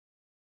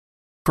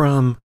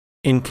From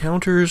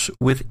Encounters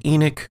with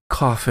Enoch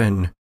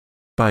Coffin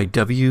by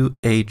W.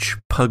 H.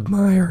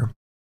 Pugmire.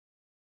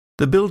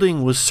 The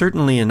building was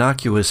certainly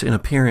innocuous in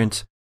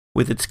appearance,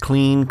 with its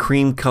clean,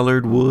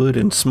 cream-colored wood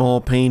and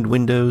small paned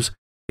windows,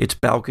 its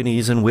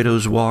balconies and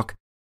widow's walk.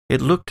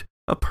 It looked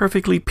a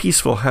perfectly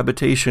peaceful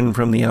habitation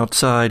from the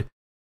outside,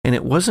 and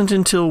it wasn't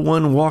until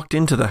one walked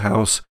into the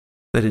house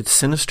that its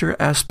sinister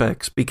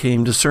aspects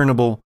became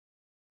discernible.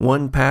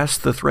 One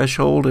passed the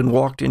threshold and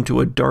walked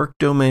into a dark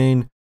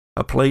domain,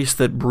 a place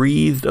that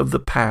breathed of the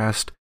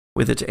past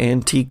with its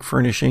antique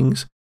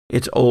furnishings,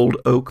 its old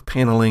oak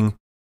paneling,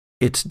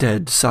 its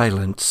dead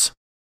silence.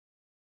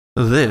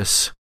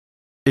 This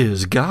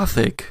is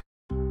Gothic.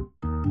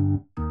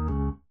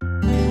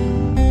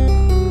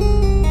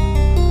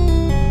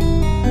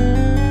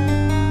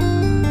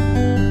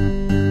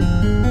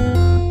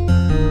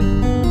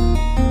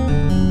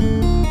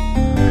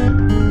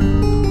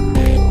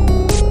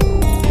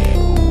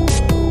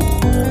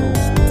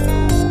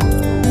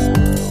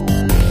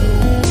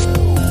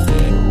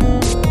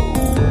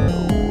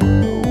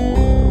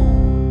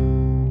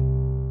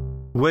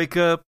 Wake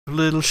up,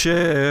 little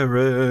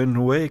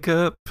Sharon, wake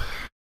up.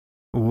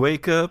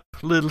 Wake up,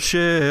 little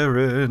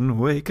Sharon,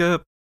 wake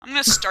up. I'm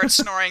going to start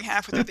snoring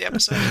halfway through the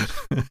episode.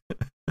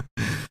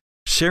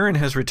 Sharon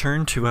has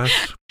returned to us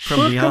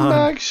from beyond. Welcome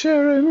back,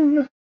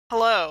 Sharon.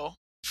 Hello.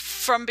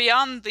 From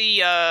beyond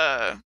the,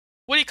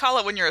 what do you call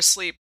it when you're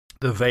asleep?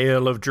 The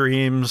Veil of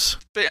Dreams.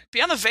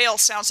 Beyond the Veil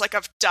sounds like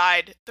I've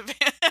died.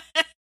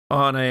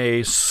 On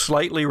a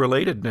slightly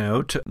related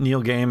note,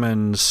 Neil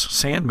Gaiman's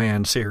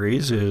Sandman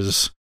series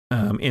is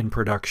in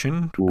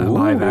production, a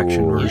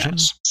live-action version.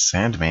 Yes.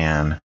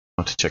 Sandman. I'll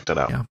have to check that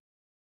out.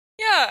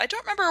 Yeah, I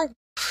don't remember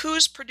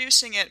who's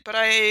producing it, but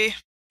I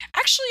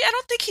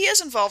don't think he is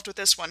involved with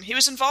this one. He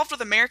was involved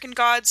with American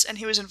Gods, and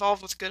he was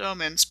involved with Good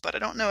Omens, but I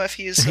don't know if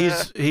he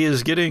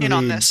is getting in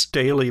on the this.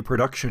 daily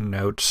production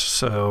notes,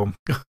 so...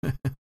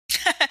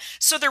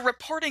 So they're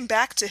reporting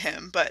back to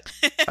him, but...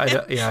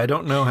 I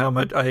don't know how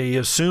much... I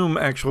assume,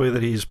 actually,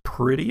 that he's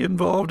pretty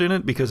involved in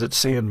it, because it's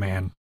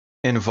Sandman.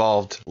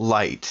 Involved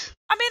light.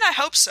 I mean, I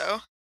hope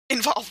so.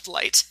 Involved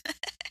light.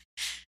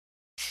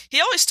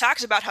 He always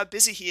talks about how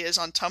busy he is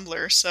on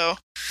Tumblr, so...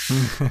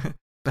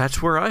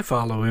 That's where I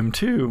follow him,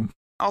 too.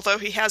 Although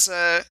he has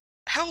a...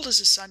 How old is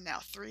his son now?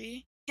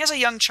 3? He has a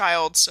young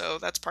child, so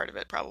that's part of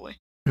it, probably.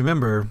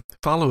 Remember,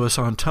 follow us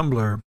on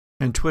Tumblr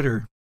and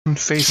Twitter And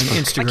Facebook.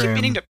 and Instagram. I keep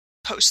meaning to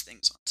post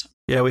things on Tumblr.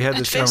 Yeah, we had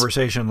And this Facebook.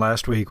 conversation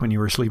last week when you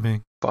were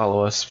sleeping.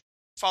 Follow us.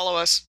 Follow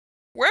us.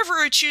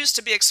 Wherever we choose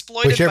to be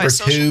exploited by Whichever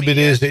social tube media. it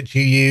is that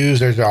you use,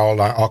 there's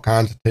all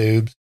kinds of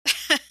tubes.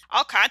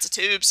 All kinds of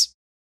tubes.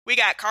 We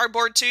got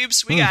cardboard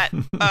tubes. We got,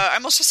 I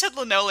almost just said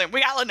linoleum.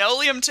 We got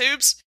linoleum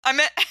tubes. I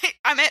meant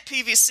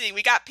PVC.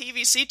 We got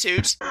PVC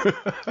tubes.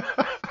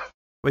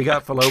 We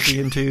got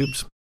fallopian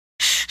tubes.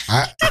 Just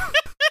a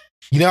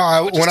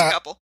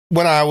couple.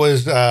 When I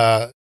was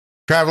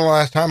traveling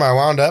last time, I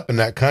wound up in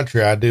that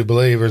country. I do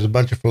believe there's a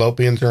bunch of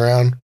fallopians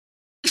around.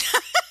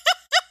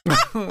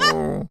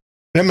 Oh,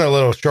 Them are the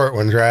little short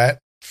ones, right?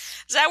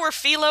 Is that where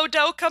phyllo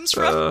dough comes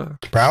from?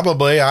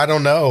 Probably. I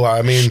don't know.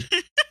 I mean,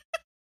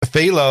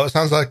 philo. It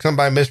sounds like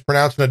somebody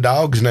mispronouncing a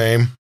dog's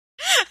name.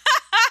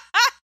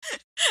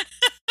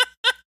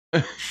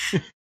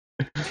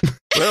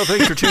 Well,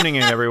 thanks for tuning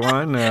in,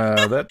 everyone.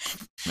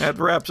 That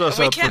wraps us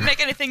We up. can't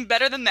make anything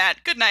better than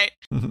that. Good night.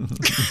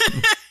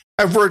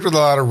 I've worked with a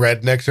lot of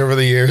rednecks over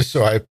the years,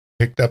 so I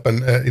picked up on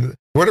for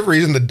whatever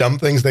reason the dumb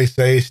things they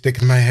say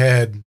stick in my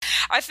head.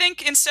 I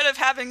think instead of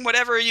having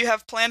whatever you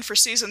have planned for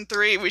season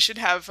 3, we should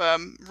have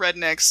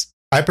rednecks.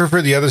 I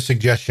prefer the other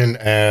suggestion,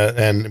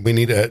 and we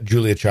need a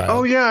Julia Child.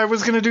 Oh, yeah, I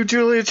was going to do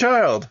Julia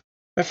Child.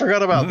 I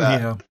forgot about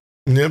that. Yeah.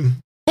 Yep.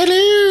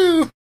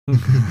 Hello.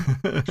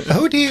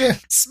 Oh dear.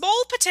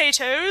 Small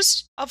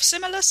potatoes of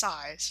similar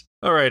size.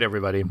 All right,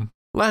 everybody.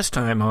 Last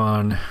time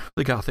on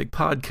the Gothic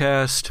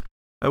Podcast,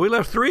 we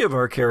left 3 of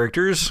our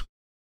characters,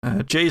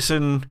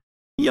 Jason,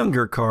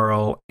 younger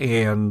Carl,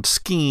 and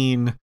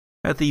Skeen,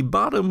 at the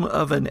bottom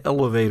of an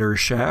elevator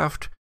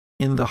shaft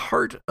in the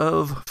heart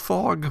of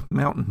Fog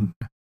Mountain,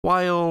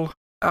 while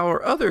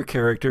our other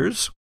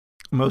characters,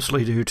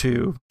 mostly due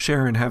to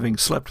Sharon having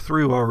slept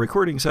through our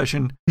recording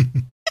session,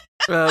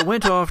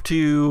 went off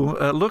to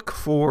look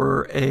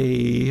for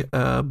a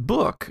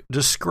book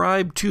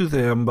described to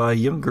them by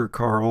younger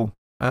Carl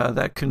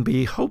that can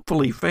be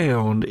hopefully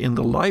found in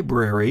the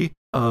library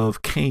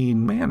of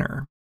Kane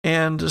Manor.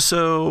 And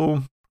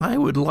so I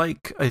would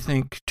like, I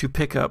think, to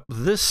pick up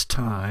this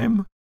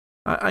time.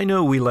 I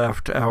know we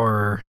left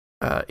our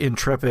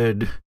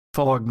intrepid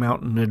Fog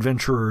Mountain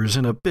adventurers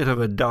in a bit of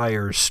a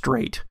dire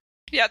strait.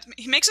 Yeah,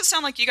 he makes it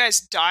sound like you guys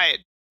died,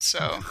 so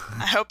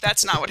I hope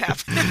that's not what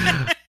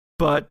happened.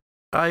 But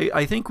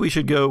I think we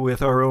should go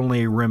with our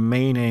only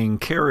remaining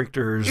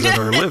characters that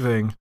are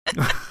living.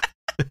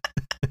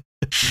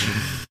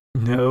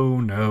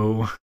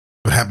 No.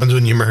 What happens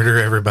when you murder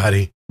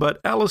everybody? But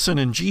Allison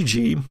and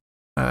Gigi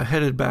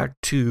headed back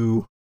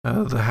to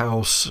the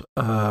house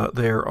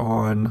there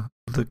on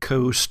the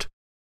coast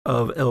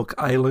of Elk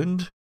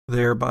Island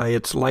there by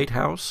its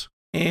lighthouse.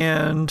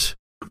 And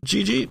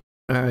Gigi,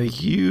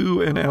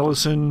 you and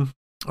Allison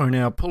are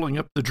now pulling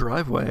up the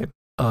driveway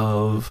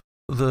of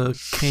the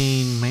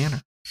Kane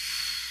Manor.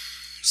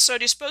 So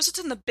do you suppose it's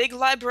in the big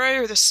library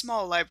or the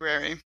small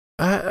library?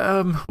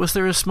 Was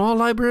there a small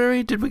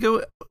library?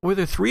 Were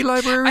there 3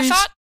 libraries?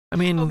 I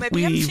mean, I'm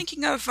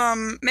thinking of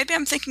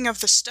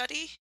the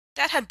study.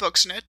 That had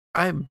books in it.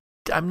 I'm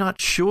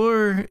not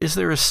sure. Is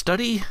there a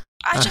study?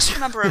 I just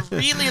remember a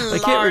really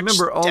large I can't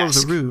remember all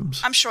desk. of the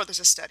rooms. I'm sure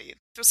there's a study.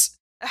 There's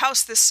a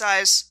house this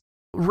size.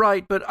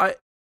 Right, but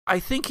I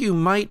think you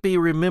might be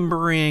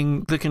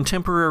remembering the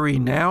Contemporary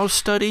Now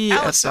study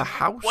Allison, at the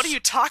house. What are you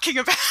talking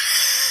about?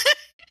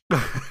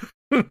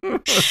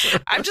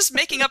 I'm just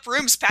making up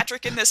rooms,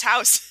 Patrick, in this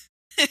house.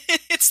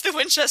 It's the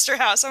Winchester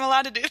house. I'm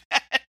allowed to do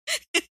that.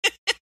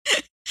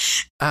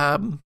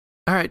 All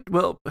right.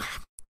 Well,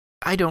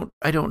 I don't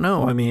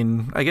know. I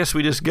mean, I guess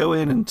we just go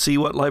in and see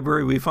what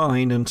library we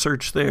find and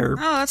search there.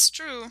 Oh, that's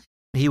true.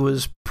 He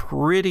was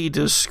pretty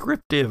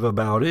descriptive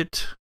about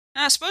it.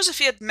 I suppose if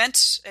he had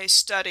meant a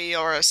study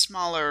or a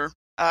smaller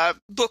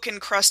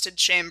book-encrusted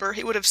chamber,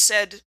 he would have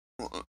said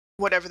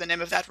whatever the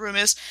name of that room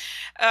is.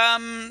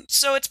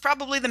 So it's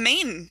probably the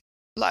main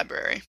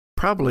library.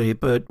 Probably,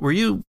 but were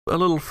you a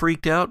little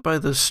freaked out by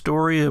the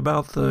story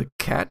about the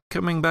cat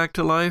coming back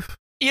to life?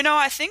 You know,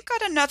 I think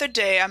on another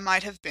day I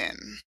might have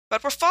been.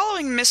 But we're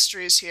following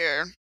mysteries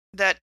here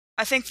that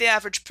I think the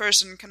average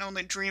person can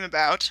only dream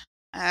about.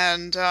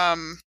 And,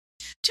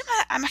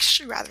 I'm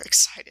actually rather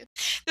excited.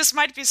 This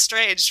might be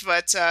strange,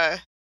 but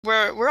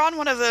we're on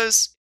one of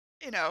those,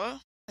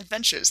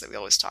 adventures that we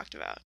always talked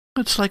about.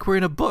 It's like we're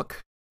in a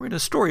book. We're in a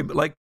story, but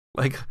like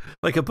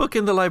a book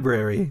in the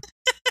library.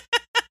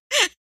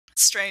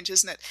 It's strange,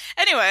 isn't it?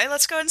 Anyway,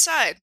 let's go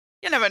inside.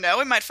 You never know,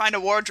 we might find a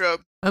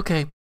wardrobe.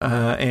 Okay.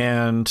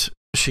 And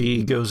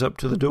she goes up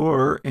to the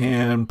door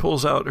and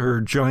pulls out her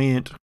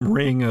giant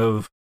ring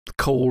of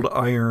cold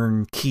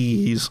iron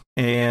keys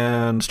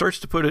and starts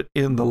to put it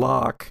in the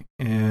lock,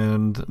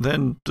 and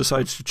then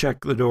decides to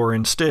check the door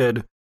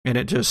instead, and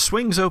it just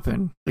swings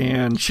open,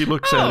 and she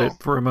looks at it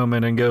for a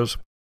moment and goes,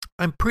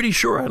 I'm pretty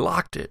sure I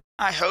locked it.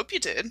 I hope you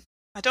did.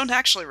 I don't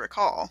actually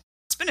recall.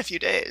 It's been a few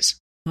days.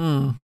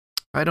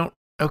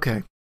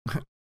 Okay.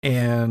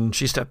 And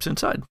she steps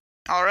inside.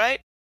 All right.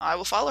 I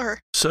will follow her.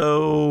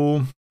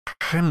 So,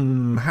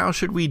 how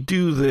should we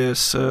do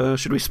this?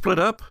 Should we split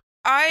up?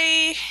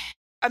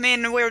 I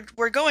mean,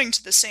 we're going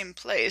to the same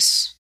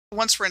place.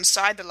 Once we're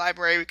inside the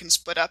library, we can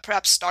split up,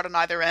 perhaps start on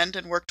either end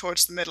and work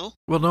towards the middle.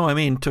 Well, no, I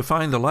mean to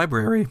find the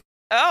library.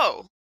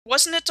 Oh,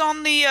 wasn't it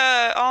on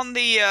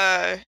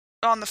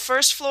the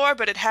first floor,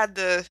 but it had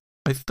the...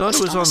 I thought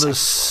it was on the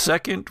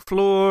second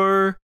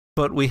floor,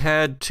 but we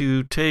had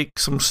to take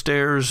some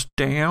stairs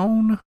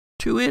down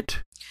to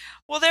it.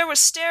 Well, there were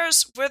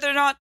stairs. Were there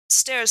not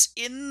stairs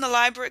in the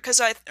library? Because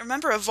I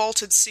remember a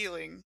vaulted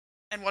ceiling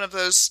and one of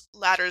those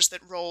ladders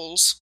that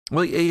rolls.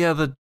 Well,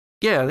 the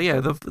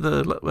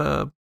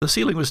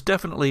ceiling was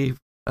definitely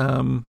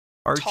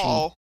archy.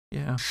 Tall.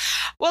 Yeah.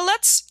 Well,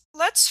 let's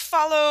just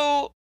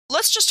follow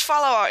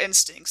our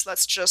instincts.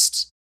 Let's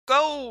just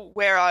go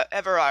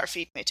wherever our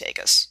feet may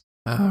take us.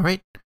 All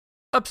right.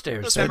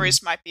 Upstairs. Those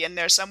memories might be in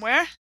there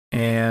somewhere.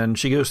 And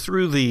she goes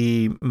through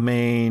the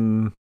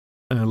main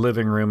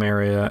living room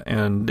area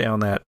and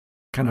down that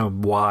kind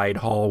of wide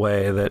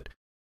hallway that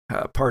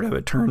part of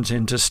it turns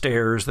into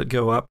stairs that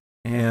go up.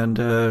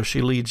 And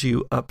she leads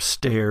you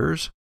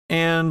upstairs.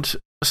 And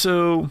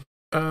so,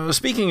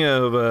 speaking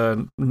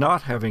of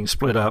not having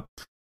split up,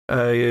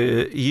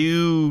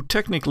 you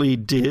technically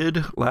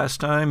did last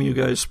time. You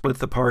guys split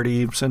the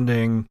party,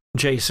 sending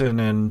Jason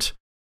and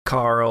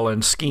Carl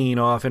and Skeen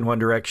off in one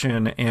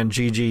direction and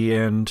Gigi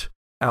and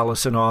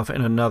Allison off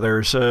in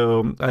another.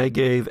 So I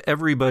gave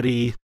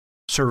everybody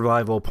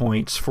survival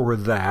points for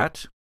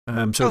that.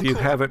 So if you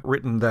haven't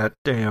written that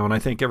down, I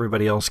think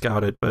everybody else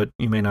got it, but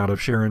you may not have,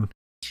 Sharon.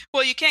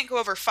 Well, you can't go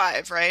over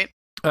 5, right?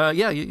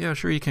 Yeah,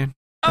 sure you can.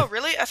 Oh,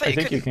 really? I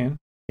think you can.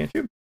 Can't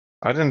you?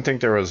 I didn't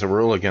think there was a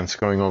rule against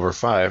going over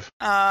 5.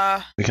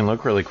 We can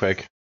look really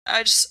quick.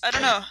 I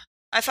don't know.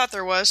 I thought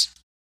there was.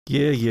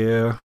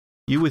 Yeah.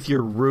 You with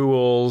your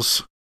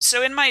rules.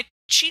 So in my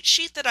cheat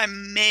sheet that I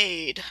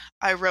made,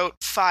 I wrote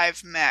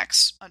 5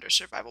 max under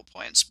survival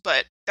points,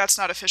 but that's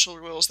not official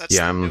rules. That's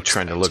I'm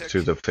trying to look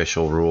through the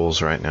official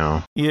rules right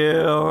now.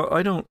 Yeah,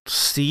 I don't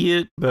see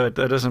it, but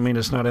that doesn't mean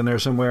it's not in there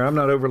somewhere. I'm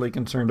not overly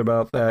concerned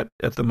about that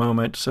at the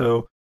moment.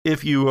 So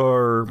if you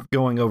are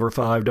going over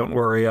 5, don't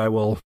worry. I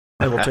will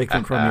take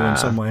them from you in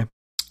some way.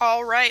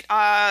 All right,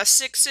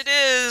 6 it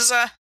is.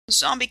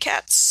 Zombie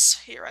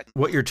cats. Here.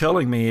 What you're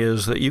telling me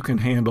is that you can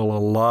handle a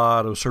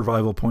lot of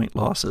survival point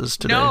losses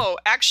today. No,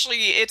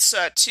 actually, it's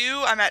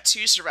 2. I'm at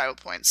 2 survival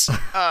points.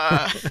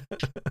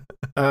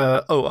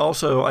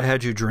 Also, I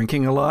had you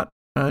drinking a lot,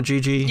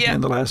 Gigi, in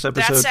the last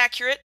episode. That's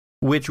accurate.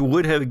 Which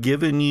would have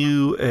given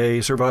you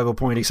a survival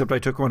point, except I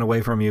took one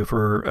away from you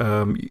for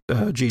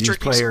Gigi's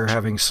Drinking player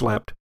having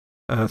slept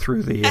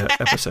through the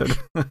episode.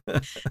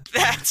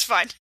 That's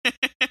fine.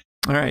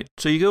 All right,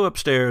 so you go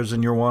upstairs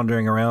and you're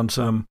wandering around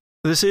some.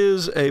 This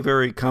is a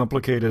very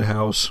complicated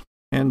house.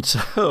 And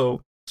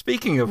so,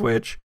 speaking of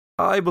which,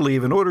 I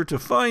believe in order to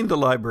find the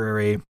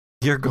library,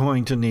 you're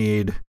going to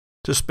need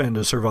to spend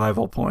a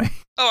survival point.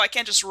 Oh, I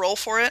can't just roll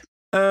for it?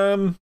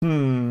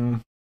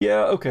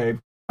 Yeah, okay.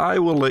 I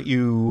will let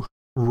you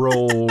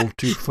roll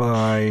to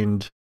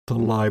find the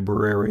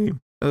library.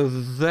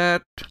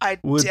 That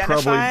would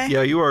probably...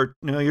 Yeah,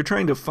 you're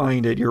trying to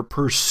find it. You're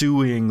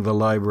pursuing the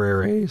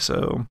library,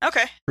 so...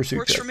 Okay, works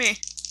check. for me.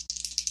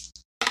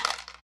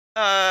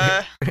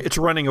 It's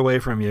running away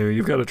from you.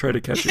 You've got to try to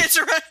catch it.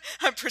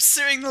 I'm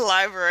pursuing the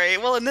library.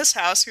 Well, in this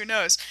house, who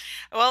knows?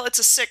 Well, it's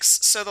a 6,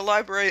 so the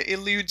library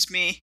eludes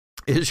me.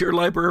 Is your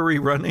library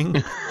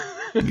running?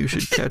 You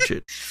should catch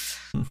it.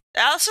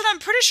 Allison, I'm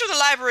pretty sure the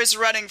library is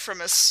running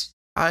from us.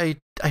 I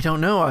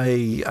don't know.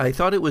 I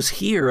thought it was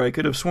here. I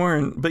could have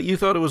sworn. But you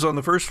thought it was on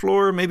the first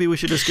floor? Maybe we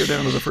should just go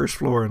down to the first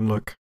floor and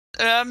look.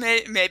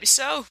 Maybe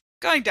so.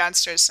 Going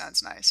downstairs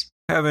sounds nice.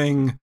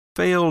 Having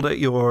failed at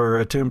your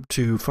attempt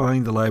to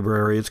find the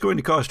library, it's going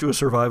to cost you a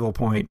survival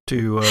point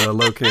to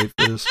locate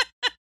this.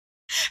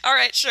 All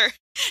right, sure.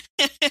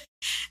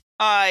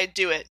 I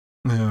do it.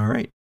 All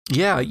right.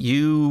 Yeah,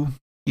 you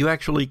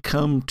actually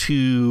come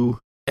to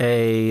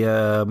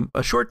a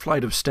short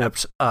flight of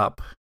steps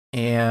up,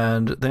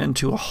 and then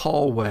to a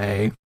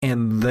hallway,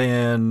 and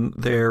then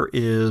there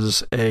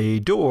is a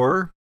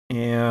door,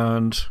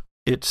 and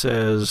it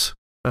says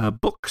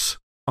books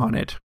on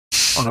it,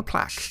 on a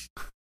plaque.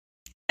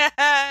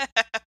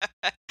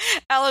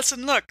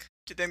 Allison, look.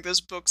 Do you think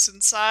there's books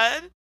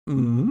inside?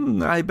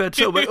 I bet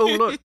so, but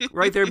look,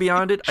 right there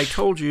beyond it, I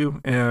told you.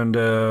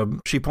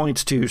 And she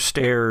points to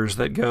stairs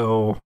that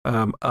go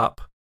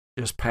up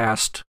just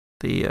past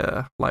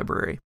the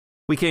library.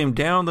 We came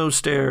down those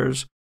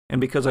stairs,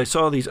 and because I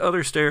saw these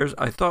other stairs,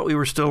 I thought we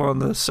were still on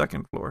the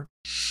second floor.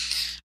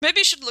 Maybe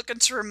you should look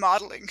into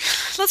remodeling.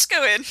 Let's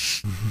go in.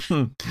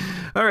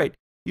 All right.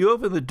 You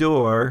open the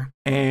door,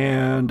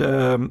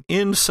 and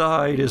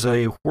inside is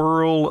a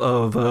whirl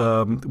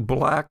of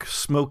black,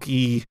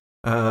 smoky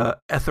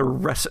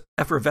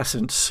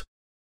effervescence.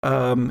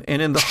 And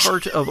in the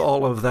heart of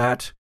all of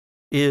that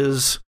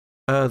is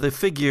the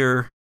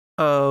figure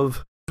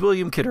of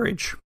William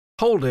Kitteridge,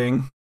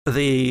 holding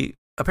the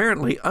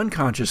apparently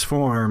unconscious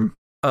form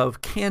of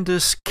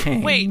Candace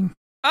Kane. Wait.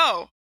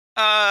 Oh.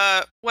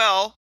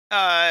 Well,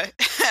 I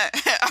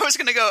was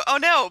going to go, oh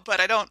no, but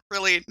I don't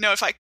really know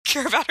if I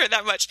care about her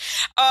that much.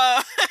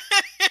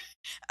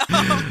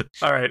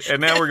 All right, and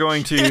now we're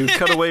going to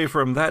cut away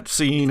from that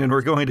scene, and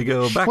we're going to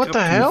go back up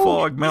to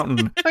Fog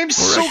Mountain. I'm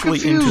so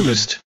confused. Into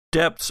the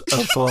depths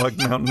of Fog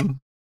Mountain.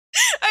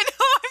 I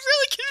know, I'm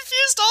really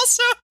confused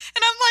also,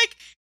 and I'm like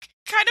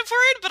kind of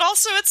worried, but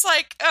also it's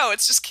like, oh,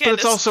 it's just Candace. But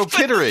it's also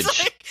Kitteridge.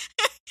 Like,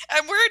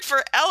 I'm worried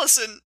for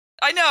Allison.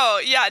 I know,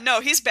 yeah, no,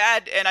 he's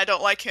bad, and I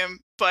don't like him,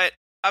 but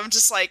I'm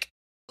just like,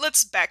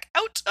 let's back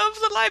out of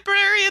the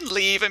library and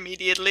leave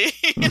immediately.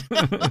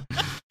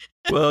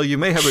 Well, you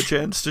may have a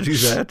chance to do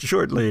that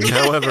shortly.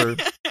 However,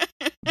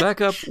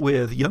 back up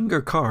with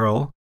younger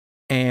Carl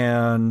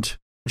and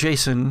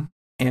Jason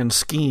and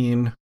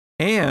Skeen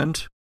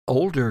and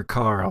older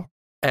Carl.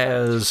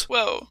 As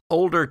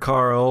older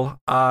Carl,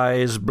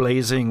 eyes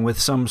blazing with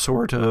some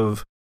sort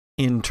of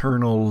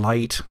internal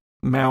light,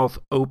 mouth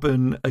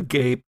open,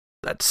 agape,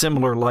 that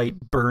similar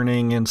light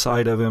burning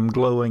inside of him,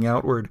 glowing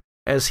outward,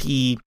 as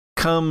he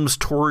comes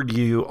toward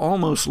you,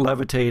 almost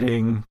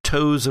levitating,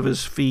 toes of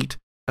his feet,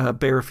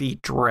 bare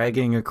feet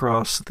dragging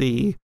across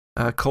the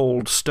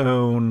cold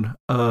stone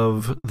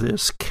of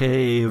this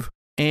cave.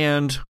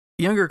 And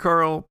younger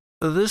Carl,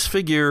 this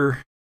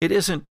figure, it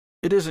isn't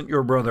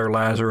your brother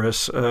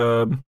Lazarus.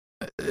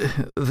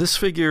 This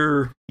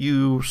figure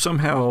you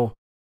somehow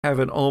have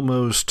an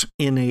almost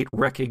innate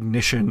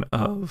recognition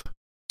of.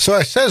 So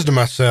I says to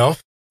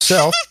myself,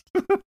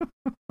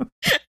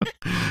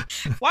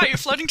 why are you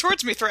floating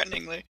towards me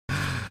threateningly?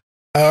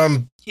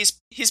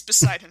 He's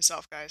beside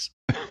himself, guys.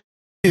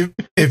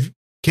 If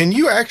can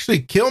you actually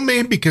kill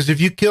me? Because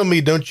if you kill me,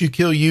 don't you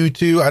kill you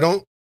too?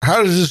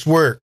 How does this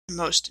work?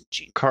 Most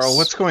ingenious. Carl,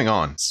 what's going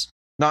on?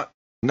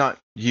 Not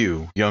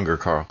you, younger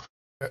Carl.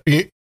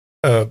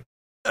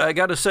 I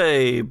gotta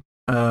say,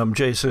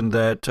 Jason,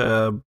 that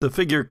the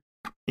figure,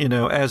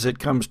 as it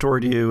comes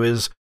toward you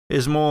is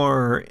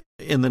more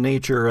in the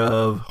nature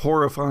of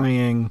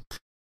horrifying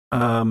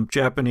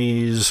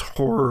Japanese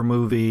horror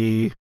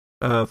movie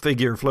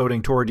figure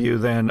floating toward you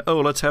than,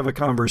 let's have a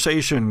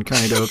conversation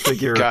kind of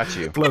figure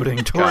floating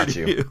toward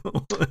you.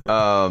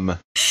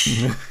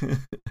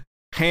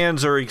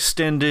 Hands are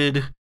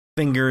extended,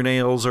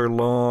 fingernails are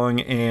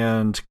long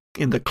and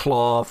in the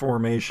claw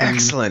formation.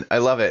 Excellent. I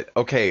love it.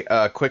 Okay,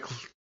 quick,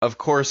 of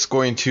course,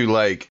 going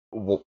to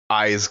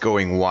eyes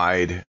going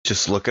wide,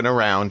 just looking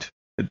around,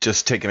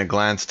 just taking a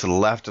glance to the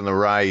left and the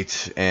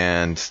right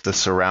and the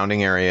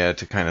surrounding area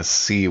to kind of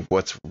see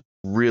what's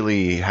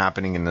really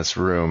happening in this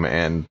room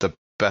and the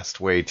best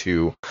way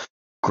to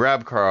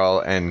grab Carl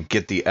and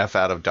get the F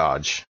out of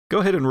Dodge. Go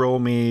ahead and roll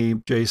me,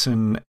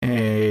 Jason,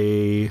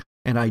 an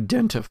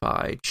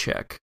identify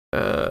check.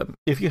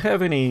 if you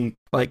have any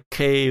like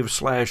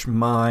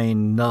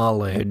cave/mine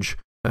knowledge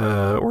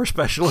or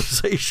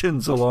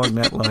specializations along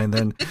that line,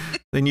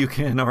 then you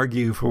can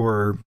argue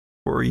for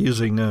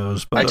using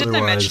those. But didn't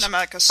I mention I'm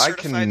like a I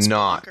certified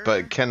cannot, spelunker?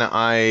 but can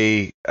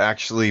I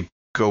actually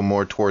go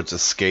more towards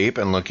escape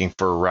and looking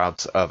for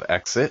routes of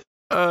exit?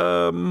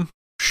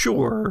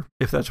 Sure,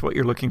 if that's what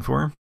you're looking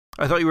for.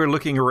 I thought you were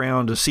looking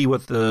around to see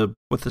what the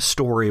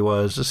story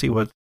was, to see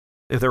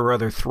if there were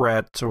other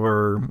threats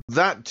or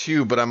that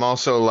too. But I'm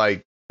also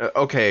like,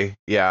 okay,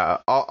 yeah,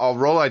 I'll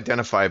roll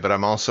identify, but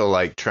I'm also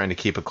like trying to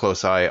keep a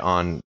close eye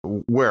on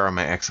where are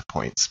my exit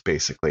points,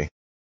 basically.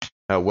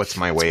 What's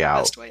my way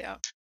out? Best way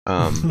out.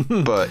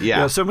 But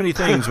yeah, so many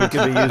things we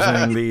could be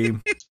using the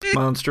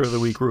Monster of the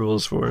Week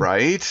rules for.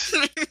 Right?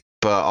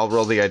 But I'll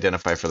roll the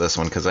identify for this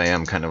one because I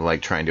am kind of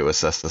like trying to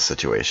assess the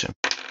situation.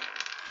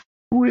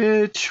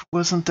 Which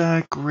wasn't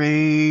that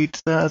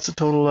great. That's a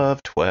total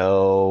of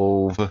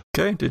 12.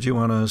 Okay, did you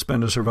want to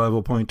spend a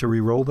survival point to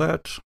re-roll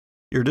that?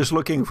 You're just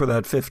looking for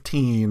that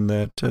 15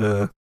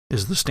 that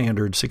is the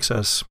standard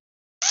success.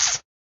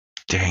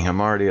 Dang,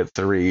 I'm already at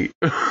 3.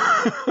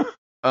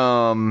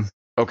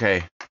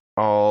 Okay.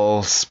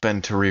 I'll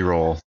spend to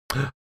re-roll.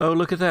 Oh,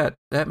 look at that.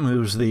 That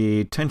moves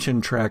the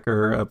tension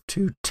tracker up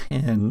to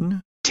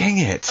 10. Dang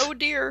it. Oh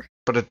dear.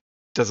 But it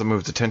doesn't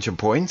move the tension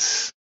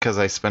points because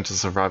I spent a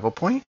survival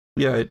point?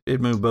 Yeah, it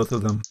moved both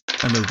of them.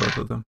 I moved both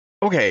of them.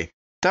 Okay,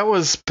 that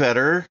was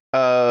better.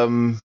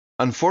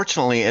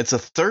 Unfortunately, it's a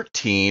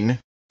 13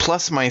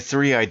 plus my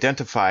 3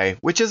 identify,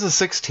 which is a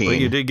 16. But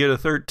you did get a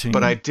 13.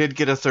 But I did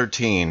get a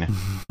 13.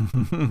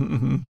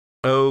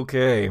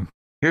 Okay.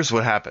 Here's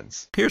what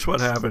happens.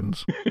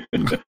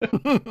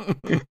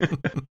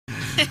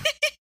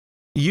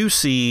 You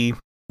see,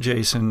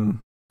 Jason,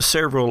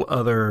 several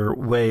other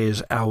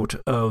ways out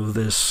of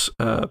this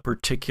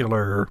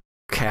particular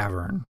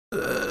cavern.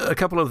 A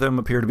couple of them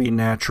appear to be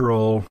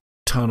natural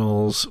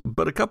tunnels,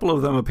 but a couple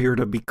of them appear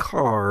to be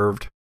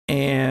carved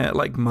and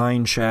like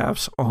mine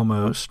shafts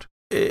almost,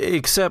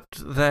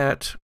 except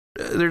that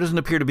there doesn't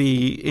appear to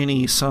be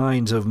any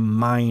signs of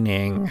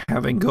mining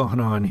having gone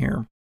on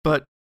here.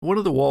 But one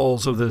of the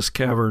walls of this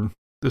cavern,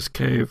 this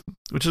cave,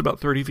 which is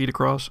about 30 feet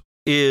across,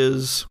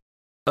 is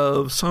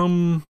of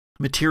some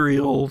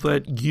material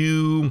that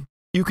you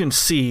can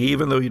see,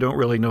 even though you don't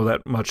really know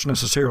that much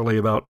necessarily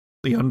about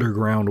the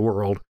underground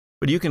world,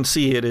 but you can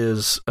see it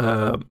is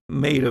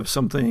made of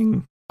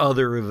something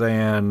other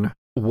than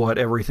what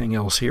everything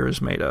else here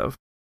is made of.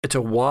 It's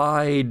a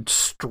wide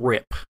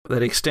strip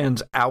that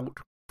extends out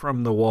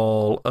from the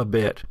wall a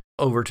bit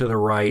over to the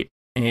right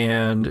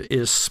and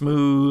is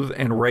smooth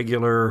and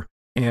regular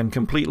and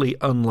completely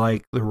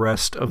unlike the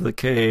rest of the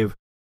cave.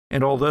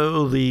 And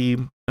although the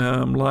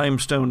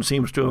limestone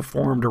seems to have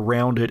formed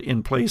around it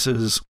in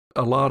places,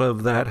 a lot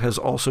of that has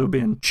also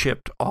been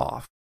chipped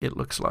off, it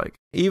looks like.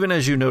 Even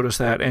as you notice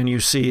that and you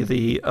see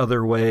the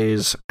other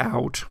ways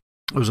out,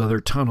 those other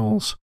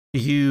tunnels,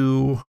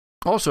 you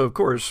also, of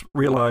course,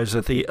 realize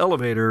that the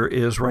elevator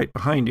is right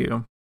behind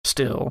you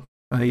still.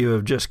 You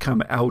have just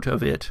come out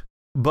of it.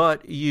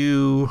 But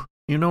you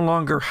no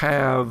longer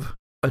have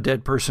a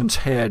dead person's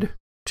head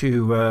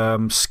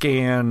to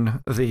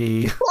scan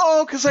the...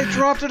 Oh, because I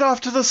dropped it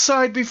off to the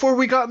side before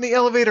we got in the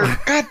elevator.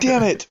 God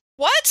damn it.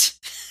 What?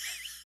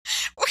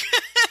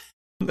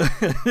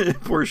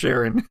 Poor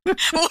Sharon.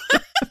 Just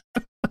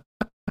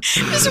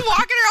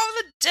walking around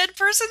with a dead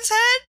person's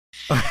head?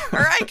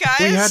 Alright, guys.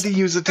 We had to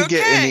use it to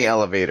get in the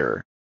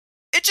elevator.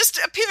 It just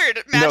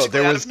appeared magically No,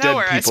 there was out of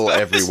nowhere, dead people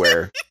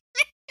everywhere.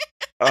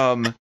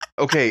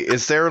 Okay,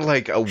 is there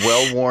like a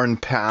well-worn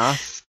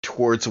path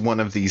towards one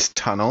of these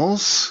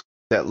tunnels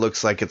that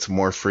looks like it's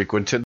more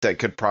frequented that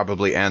could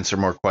probably answer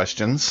more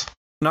questions?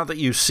 Not that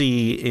you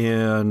see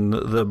in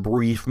the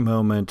brief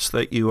moments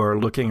that you are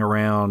looking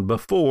around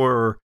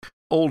before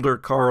older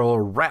Carl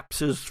wraps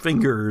his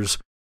fingers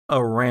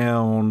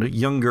around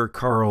younger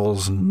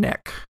Carl's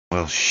neck.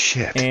 Well,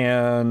 shit.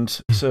 And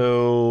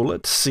so,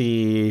 let's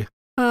see.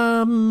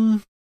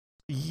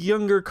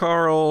 Younger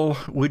Carl,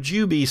 would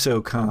you be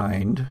so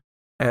kind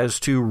as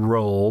to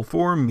roll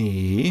for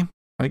me?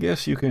 I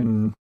guess you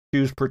can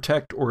choose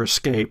protect or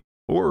escape,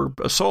 or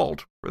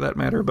assault for that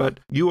matter, but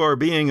you are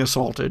being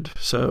assaulted,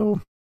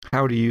 so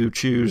how do you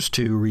choose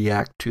to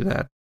react to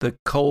that? The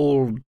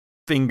cold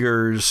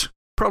fingers,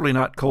 probably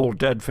not cold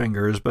dead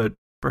fingers, but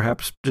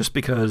perhaps just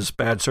because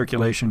bad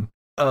circulation,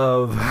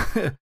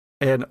 of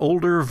an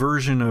older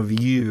version of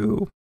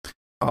you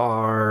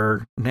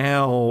are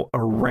now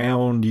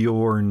around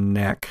your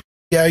neck.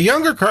 Yeah,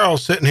 younger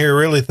Carl's sitting here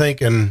really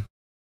thinking,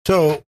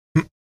 so,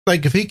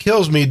 like, if he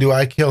kills me, do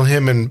I kill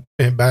him and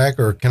back,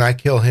 or can I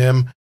kill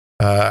him?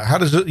 How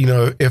does it,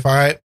 if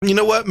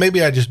what,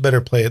 maybe I just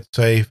better play it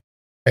safe.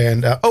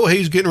 And,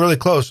 he's getting really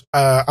close.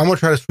 I'm going to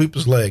try to sweep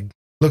his leg.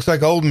 Looks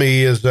like old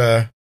me is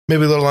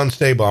maybe a little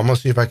unstable. I'm going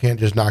to see if I can't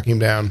just knock him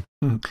down.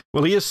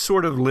 Well, he is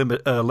sort of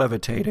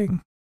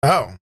levitating.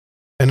 Oh,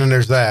 and then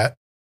there's that.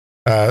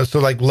 So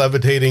like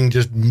levitating,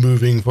 just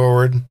moving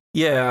forward.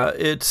 Yeah,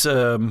 it's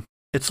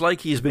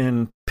like he's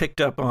been picked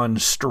up on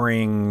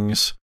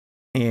strings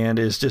and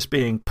is just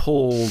being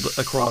pulled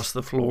across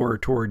the floor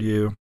toward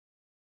you.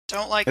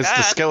 Don't like It's that.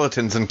 the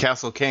skeletons in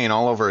Castle Kane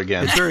all over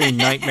again. It's very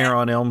Nightmare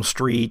on Elm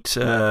Street,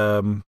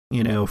 Freddy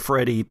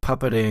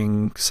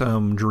puppeting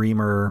some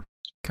dreamer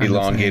kind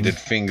Elongated of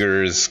thing.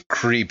 fingers,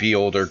 creepy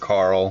older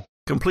Carl.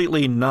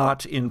 Completely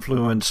not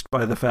influenced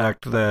by the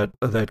fact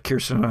that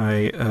Kirsten and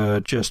I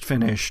just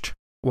finished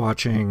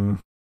watching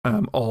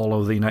all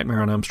of the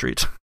Nightmare on Elm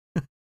Streets.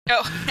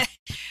 Oh,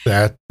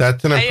 That's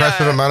an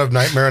impressive amount of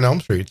Nightmare on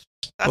Elm Street.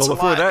 that's Well, a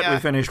before lot, that, yeah. we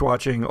finished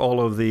watching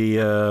all of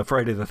the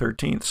Friday the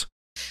 13th.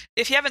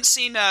 If you haven't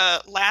seen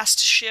Last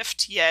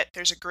Shift yet,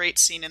 there's a great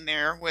scene in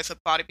there with a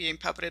body being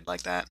puppeted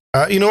like that.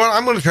 You know what?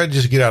 I'm going to try to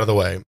just get out of the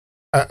way.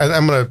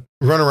 I'm going to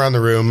run around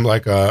the room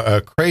like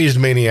a crazed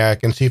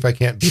maniac and see if I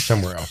can't be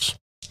somewhere else.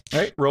 All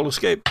right, roll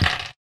escape.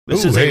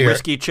 This Ooh, is hey, a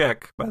risky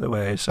check, by the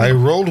way. So. I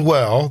rolled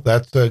well.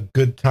 That's a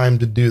good time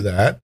to do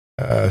that.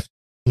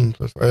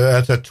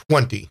 That's a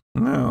 20.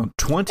 No,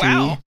 20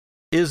 Wow.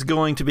 is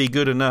going to be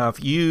good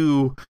enough.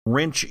 You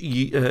wrench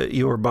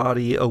your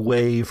body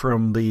away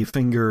from the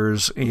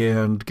fingers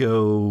and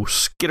go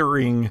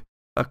skittering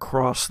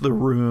across the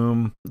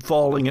room,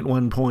 falling at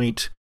one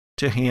point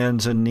to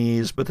hands and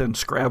knees, but then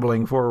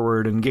scrabbling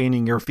forward and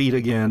gaining your feet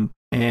again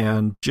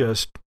and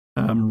just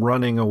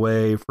running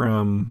away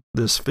from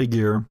this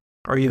figure.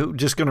 Are you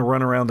just going to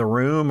run around the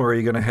room, or are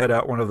you going to head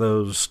out one of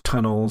those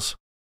tunnels?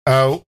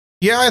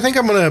 Yeah, I think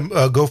I'm going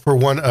to go for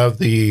one of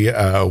the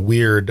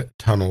weird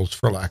tunnels,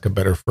 for lack of a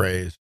better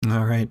phrase.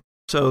 All right.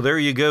 So there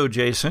you go,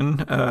 Jason.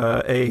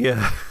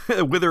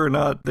 Whether or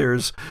not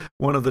there's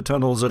one of the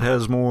tunnels that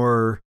has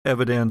more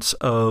evidence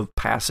of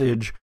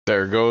passage.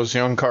 There goes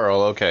young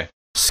Carl. Okay.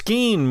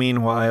 Skeen,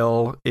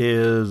 meanwhile,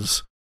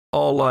 is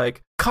all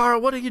like,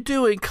 Carl, what are you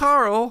doing?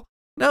 Carl?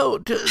 No.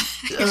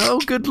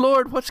 Oh, good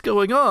Lord, what's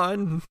going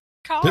on?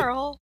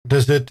 Carl.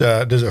 Does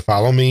it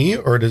follow me,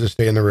 or does it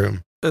stay in the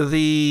room?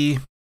 The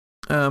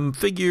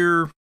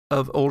figure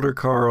of older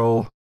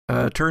Carl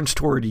turns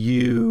toward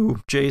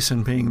you,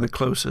 Jason being the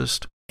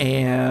closest,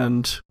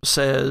 and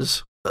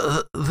says,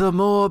 the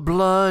more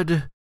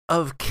blood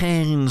of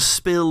Cain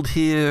spilled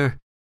here,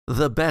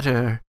 the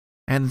better,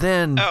 and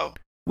then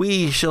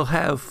we shall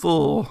have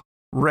full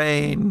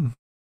reign.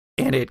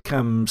 And it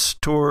comes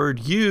toward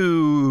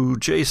you,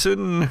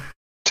 Jason.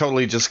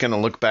 Totally just going to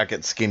look back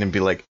at Skeen and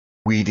be like,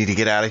 we need to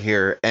get out of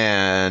here,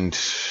 and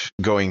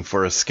going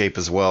for escape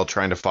as well,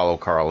 trying to follow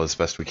Carl as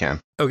best we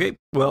can. Okay,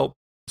 well,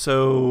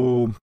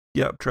 so,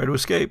 yeah, try to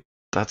escape.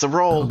 That's a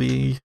roll. It'll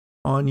be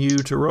on you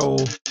to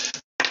roll.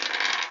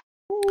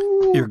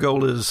 Your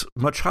goal is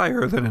much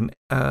higher than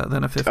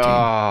a 15.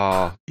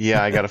 Oh,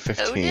 yeah, I got a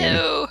 15.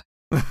 Oh,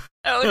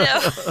 no.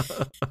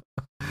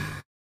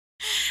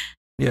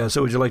 Yeah,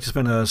 so would you like to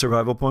spend a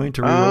survival point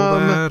to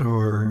reroll that,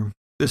 or...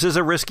 This is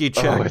a risky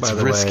check, it's by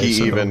the risky way.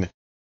 So... even.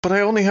 But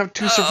I only have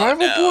 2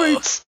 survival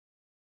points.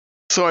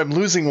 So I'm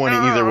losing one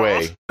either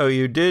way. Oh,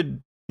 you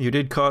did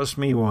cost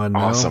me one.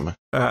 Awesome. No?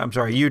 I'm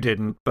sorry, you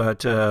didn't,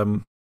 but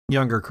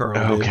younger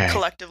Carl did.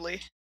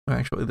 Collectively.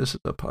 Actually, this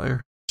is up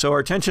higher. So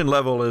our tension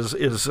level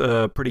is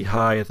pretty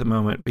high at the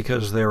moment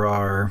because there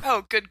are...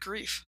 Oh, good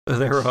grief.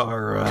 There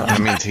are... that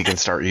means he can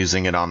start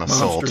using it on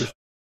assault. Monsters.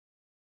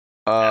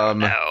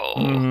 No.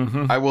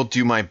 Mm-hmm. I will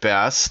do my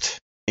best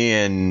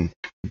in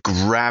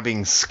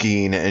grabbing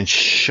Skeen and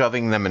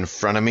shoving them in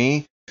front of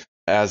me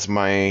as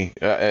my,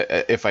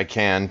 if I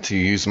can, to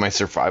use my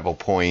survival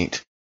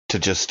point to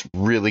just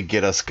really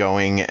get us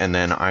going, and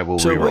then I will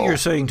So reroll. what you're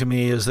saying to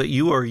me is that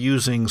you are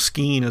using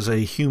Skeen as a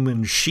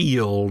human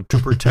shield to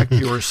protect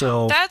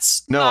yourself.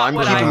 That's No, not I'm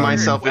what keeping I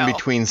myself heard. in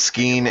between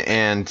Skeen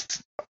and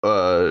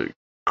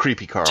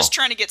Creepy Carl. Just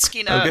trying to get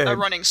Skeen a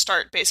running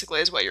start,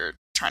 basically, is what you're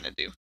trying to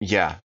do.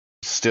 Yeah.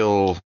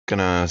 Still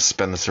gonna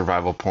spend the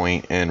survival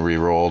point and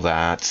reroll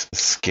that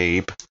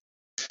escape.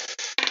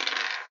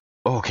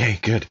 Okay,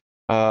 good.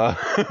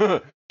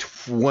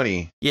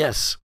 20.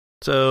 Yes.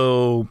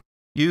 So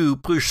you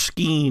push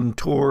Skeen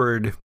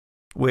toward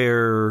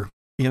where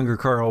younger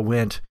Carl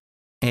went,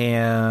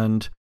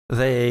 and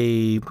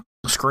they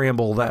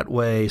scramble that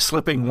way,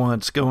 slipping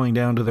once, going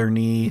down to their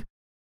knee,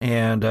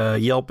 and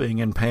yelping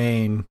in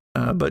pain,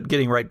 but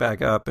getting right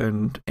back up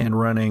and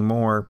running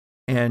more.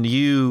 And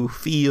you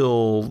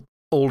feel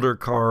older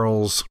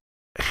Carl's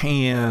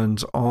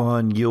hands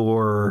on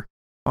your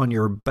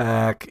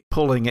back,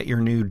 pulling at your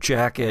new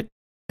jacket,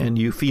 and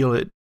you feel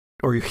it,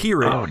 or you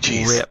hear it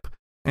rip.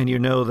 And you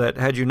know that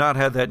had you not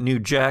had that new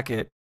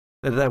jacket,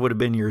 that would have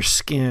been your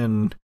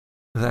skin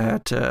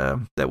that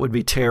would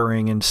be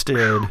tearing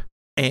instead.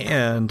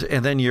 And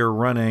then you're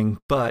running,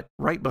 but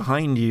right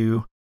behind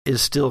you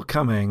is still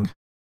coming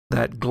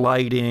that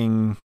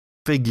gliding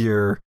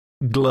figure,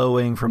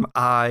 glowing from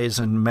eyes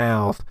and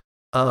mouth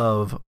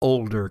of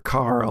older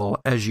Carl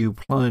as you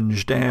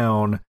plunge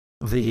down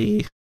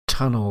the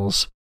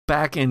tunnels.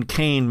 Back in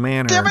Kane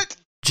Manor, Damn it!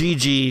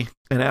 Gigi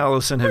and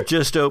Allison have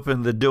just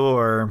opened the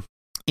door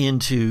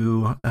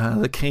into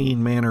the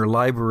Kane Manor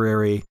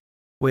library,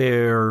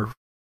 where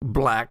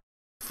black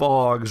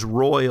fogs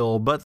roil,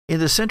 but in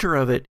the center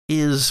of it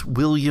is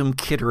William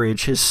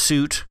Kitteridge. His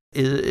suit,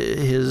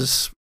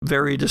 his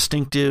very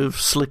distinctive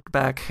slicked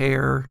back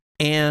hair,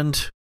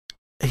 and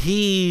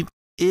he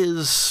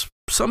is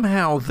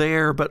somehow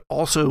there, but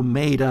also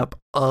made up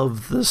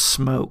of the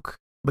smoke.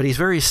 But he's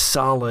very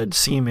solid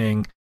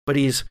seeming, but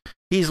he's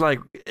like,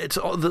 it's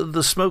all,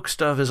 the smoke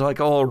stuff is like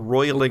all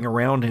roiling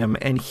around him,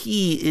 and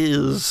he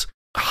is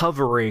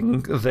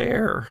hovering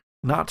there,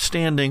 not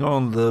standing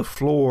on the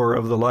floor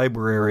of the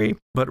library,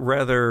 but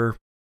rather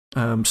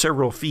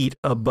several feet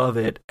above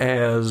it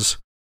as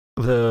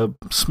the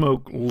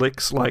smoke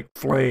licks like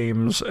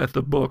flames at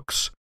the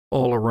books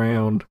all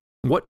around.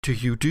 What do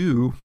you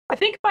do? I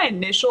think my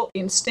initial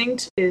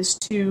instinct is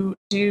to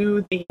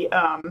do the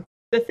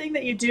thing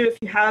that you do if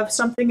you have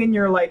something in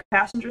your like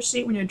passenger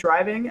seat when you're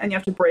driving and you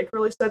have to brake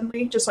really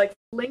suddenly, just like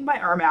fling my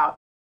arm out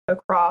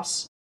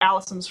across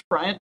Allison's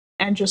front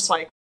and just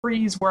like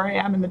freeze where I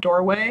am in the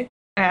doorway.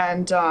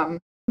 And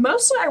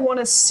mostly I want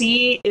to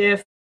see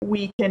if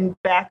we can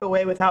back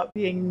away without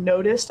being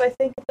noticed, I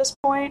think, at this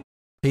point.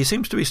 He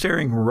seems to be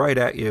staring right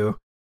at you.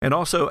 And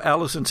also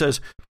Allison says,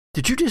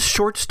 "Did you just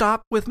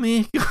shortstop with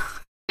me?"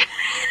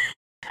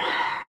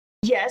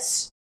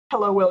 Yes.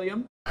 Hello,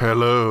 William.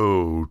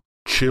 Hello,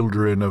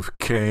 children of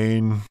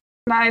Cain.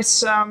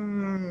 Nice,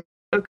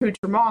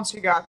 accoutrements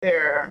you got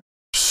there.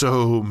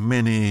 So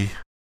many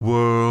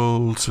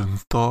worlds and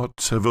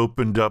thoughts have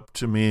opened up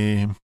to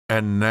me,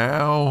 and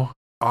now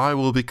I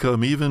will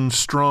become even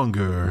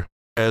stronger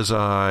as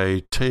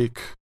I take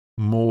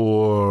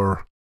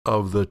more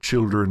of the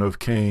children of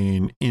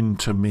Cain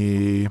into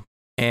me.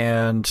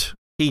 And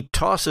he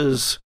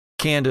tosses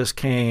Candace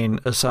Cain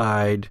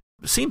aside,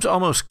 seems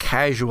almost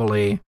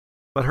casually,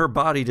 but her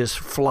body just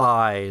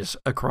flies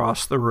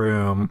across the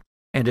room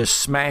and just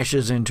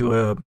smashes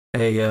into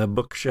a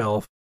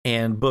bookshelf,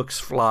 and books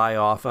fly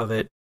off of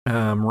it,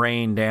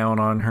 rain down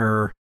on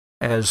her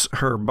as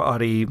her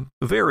body,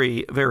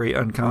 very, very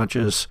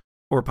unconscious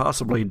or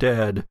possibly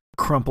dead,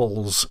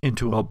 crumples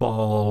into a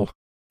ball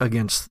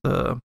against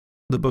the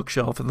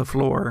bookshelf and the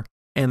floor.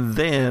 And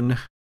then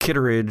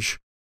Kitteridge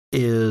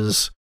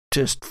is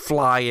just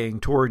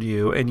flying toward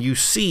you, and you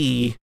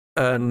see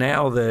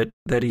now that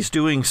he's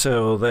doing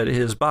so, that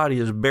his body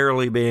is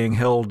barely being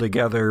held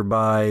together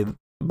by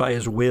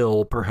his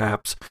will,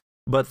 perhaps,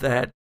 but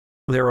that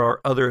there are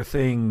other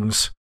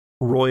things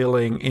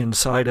roiling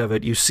inside of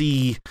it. You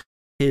see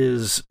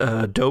his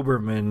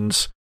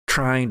Dobermans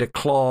trying to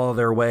claw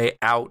their way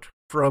out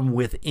from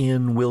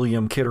within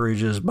William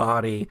Kitteridge's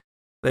body.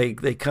 They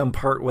come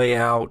part way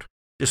out,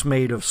 just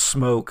made of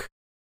smoke,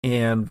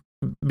 and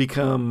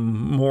become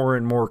more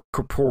and more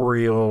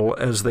corporeal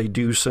as they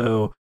do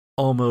so,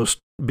 almost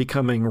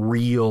becoming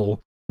real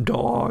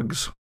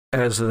dogs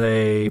as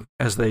they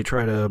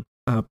try to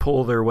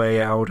pull their way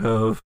out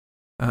of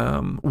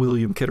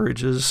William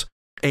Kitteridge's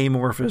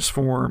amorphous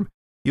form.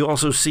 You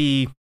also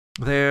see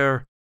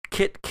there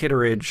Kit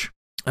Kitteridge.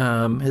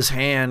 His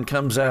hand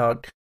comes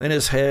out in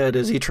his head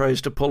as he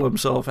tries to pull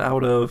himself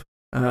out of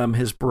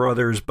his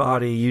brother's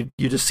body.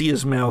 You just see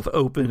his mouth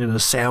open in a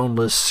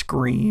soundless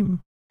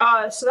scream.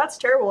 So that's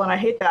terrible, and I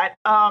hate that.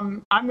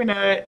 I'm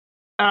gonna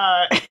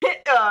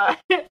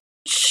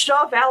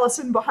shove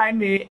Allison behind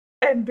me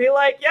and be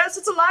like, "Yes,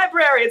 it's a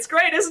library. It's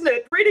great, isn't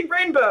it? Reading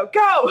Rainbow,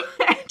 go!"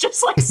 And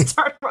just like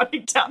start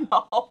running down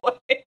the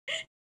hallway.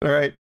 All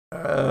right.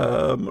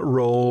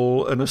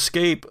 Roll an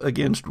escape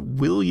against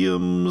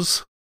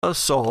William's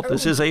assault.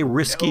 This is a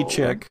risky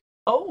check.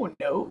 Oh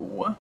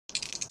no!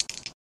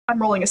 I'm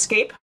rolling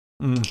escape.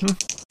 Mm-hmm.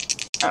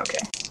 Okay.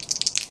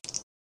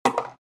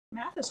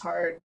 Math is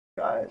hard,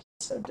 guys.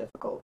 It's so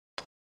difficult.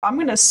 I'm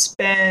gonna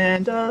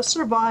spend a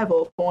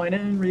survival point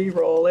and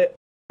re-roll it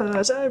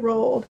because I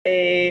rolled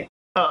a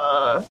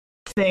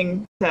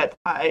thing that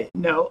I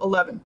know,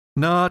 11.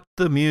 Not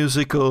the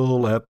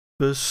musical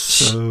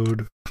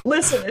episode.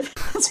 Listen,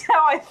 that's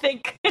how I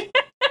think.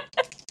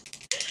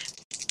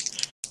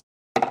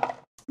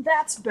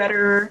 That's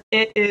better.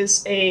 It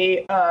is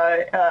a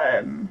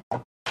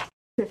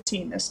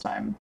 15 this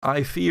time.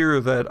 I fear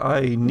that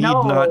I need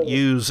not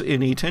use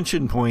any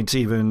tension points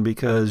even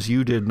because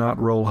you did not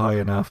roll high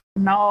enough.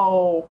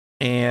 No.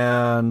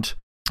 And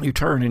you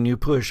turn and you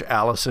push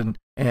Allison,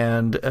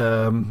 and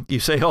you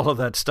say all of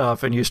that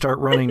stuff, and you start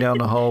running down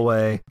the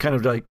hallway, kind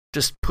of like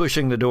just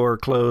pushing the door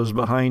closed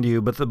behind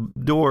you, but the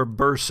door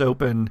bursts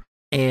open,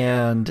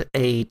 and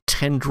a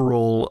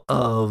tendril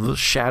of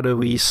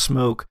shadowy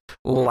smoke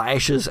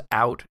lashes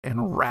out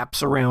and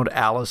wraps around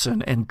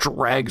Allison and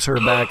drags her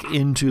back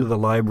into the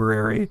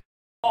library.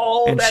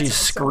 Oh, and that's she's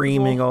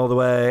screaming all the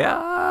way.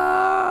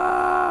 Ah!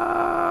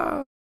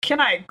 Can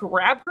I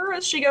grab her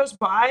as she goes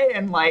by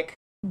and, like,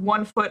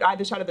 1 foot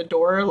either side of the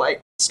door,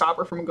 like, stop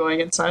her from going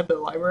inside the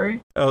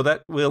library? Oh,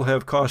 that will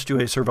have cost you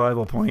a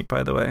survival point,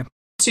 by the way.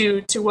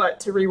 To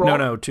what? To reroll?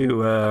 No,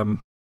 to,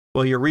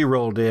 well, your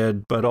reroll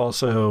did, but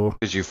also...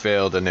 Because you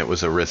failed and it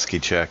was a risky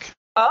check.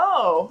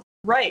 Oh,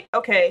 right,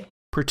 okay.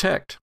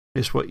 Protect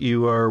is what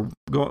you are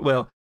going...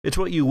 Well, it's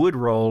what you would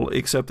roll,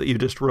 except that you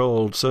just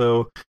rolled,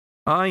 so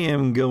I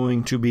am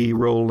going to be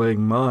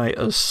rolling my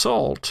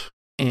assault,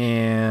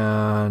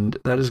 and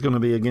that is going to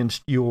be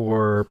against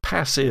your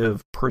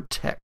passive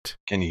protect.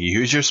 Can you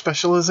use your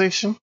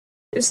specialization?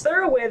 Is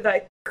there a way that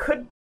I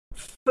could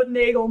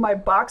finagle my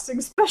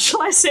boxing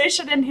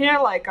specialization in here?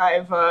 Like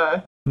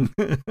God,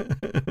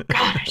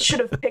 I should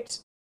have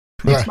picked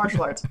mixed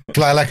martial arts.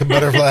 Fly like a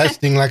butterfly,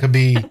 sting like a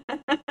bee.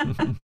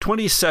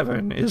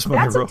 27 is my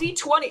That's roll. a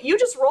D20. You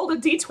just rolled a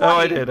D20. Oh,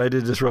 I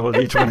did just roll a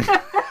D20.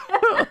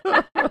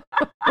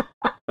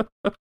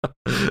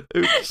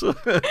 Oops.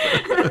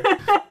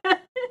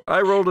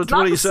 I rolled a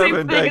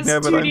 27,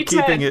 Dagna, but I'm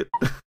keeping it.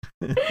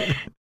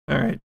 All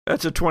right,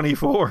 that's a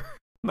 24.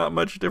 Not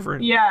much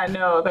different. Yeah,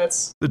 no,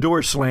 that's... The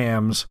door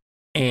slams,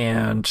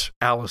 and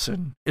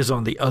Allison is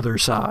on the other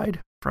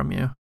side from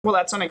you. Well,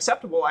 that's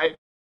unacceptable. I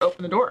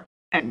open the door,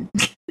 and...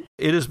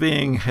 It is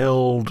being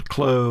held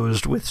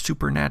closed with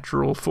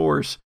supernatural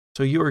force,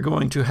 so you are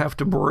going to have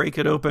to break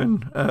it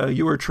open.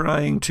 You are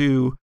trying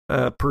to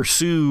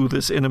pursue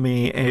this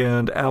enemy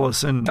and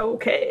Allison.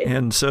 Okay.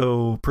 And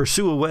so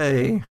pursue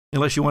away,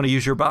 unless you want to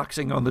use your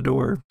boxing on the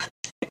door.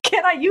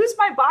 Can I use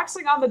my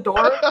boxing on the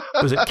door?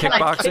 Was it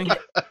kickboxing?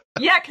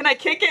 Yeah, can I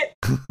kick it?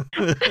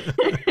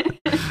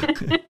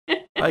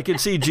 I can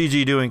see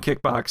Gigi doing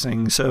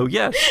kickboxing, so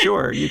yes,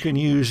 sure, you can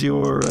use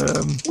your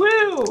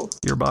Woo!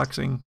 Your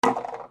boxing.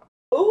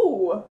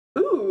 Ooh,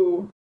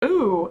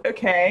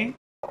 okay.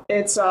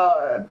 It's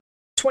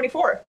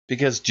 24.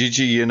 Because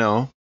Gigi,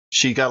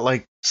 she got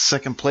like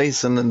second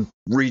place in the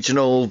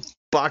regional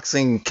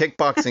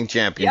kickboxing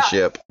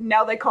championship. Yeah.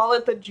 Now they call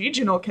it the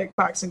regional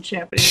kickboxing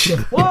championship.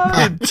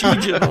 What?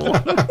 Regional.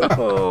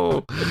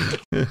 Oh.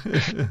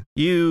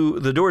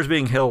 The door's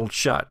being held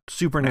shut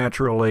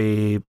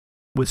supernaturally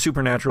with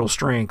supernatural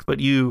strength, but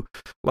you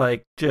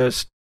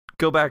just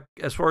go back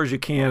as far as you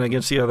can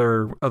against the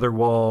other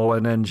wall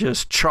and then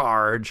just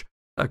charge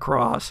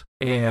across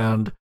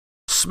and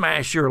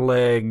smash your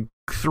leg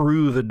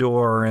through the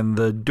door, and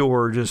the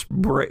door just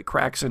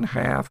cracks in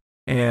half,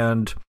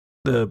 and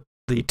the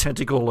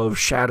tentacle of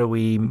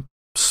shadowy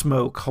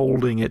smoke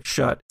holding it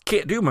shut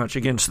can't do much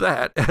against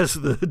that as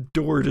the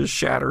door just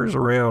shatters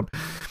around.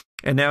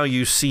 And now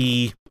you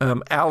see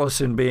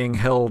Allison being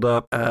held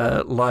up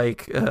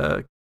like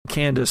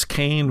Candace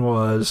Kane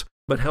was,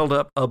 but held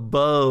up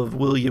above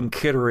William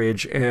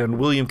Kitteridge, and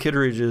William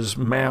Kitteridge's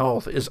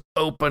mouth is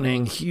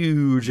opening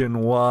huge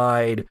and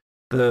wide.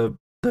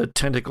 The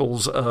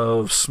tentacles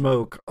of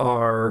smoke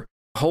are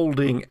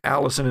holding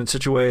Allison in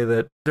such a way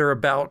that they're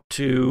about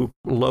to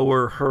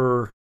lower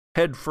her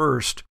head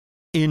first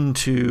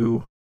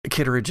into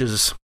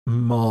Kitteridge's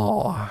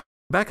maw.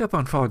 Back up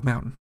on Fog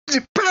Mountain.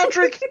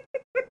 Patrick!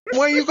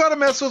 Why you gotta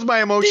mess with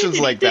my emotions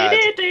like that?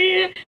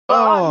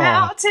 Oh,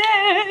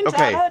 mountain.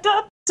 Okay. Da,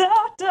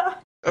 da, da.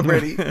 I'm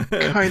ready.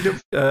 Kind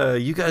of.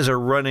 You guys are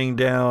running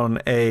down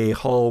a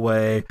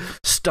hallway,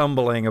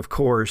 stumbling, of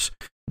course.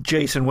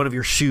 Jason, one of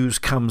your shoes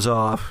comes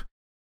off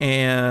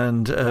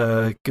and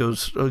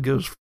goes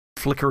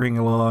flickering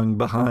along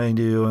behind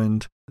you,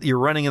 and you're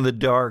running in the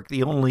dark.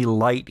 The only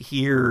light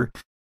here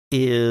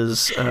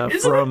is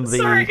from the...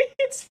 Sorry,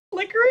 it's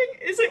flickering?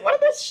 Is it one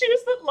of those shoes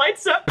that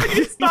lights up when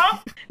you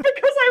stop? Because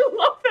I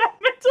love that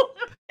mental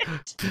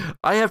image.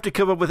 I have to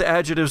come up with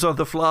adjectives on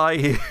the fly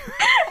here.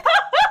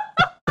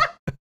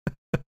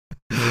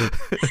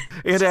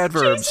 And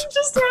adverbs.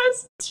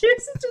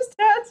 Jason just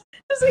has.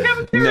 Does he have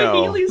a pair of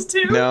Heelys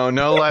too?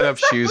 No light up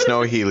shoes, no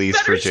Heelys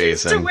for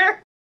Jason. To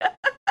wear?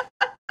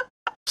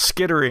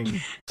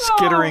 Skittering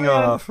Oh,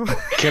 off.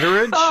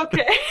 Kitteridge?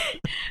 Okay.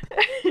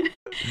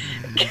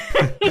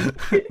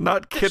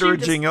 Not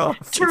kitteridging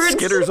off. turns-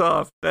 Skitters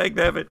off.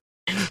 Dagnabbit.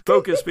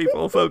 Focus,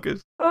 people.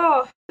 Focus.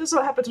 Oh, this is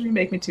what happens when you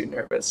make me too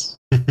nervous.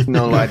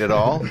 No light at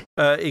all?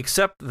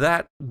 Except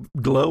that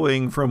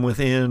glowing from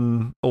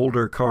within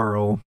older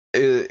Carl.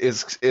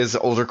 Is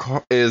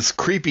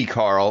Creepy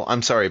Carl?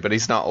 I'm sorry, but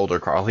he's not older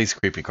Carl. He's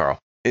Creepy Carl.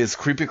 Is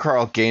Creepy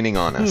Carl gaining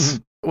on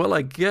us? Well,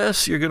 I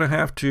guess you're going to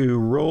have to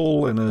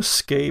roll an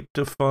escape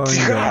to find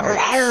out.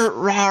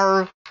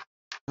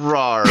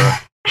 Rawr.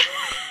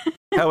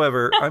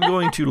 However, I'm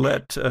going to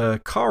let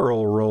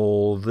Carl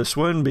roll this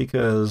one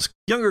because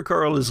younger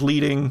Carl is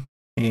leading,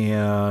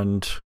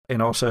 and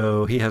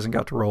also he hasn't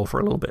got to roll for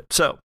a little bit.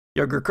 So,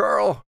 younger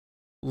Carl,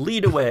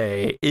 lead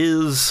away.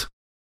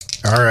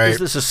 All right. Is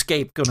this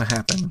escape going to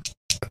happen?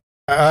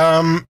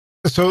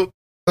 So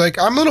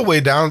I'm a little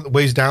ways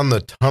down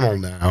the tunnel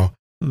now.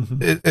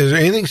 Mm-hmm. Is there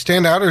anything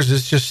stand out, or is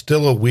this just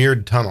still a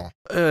weird tunnel?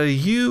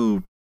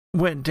 You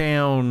went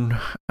down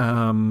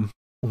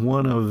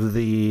one of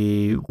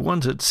the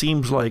ones that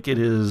seems like it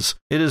is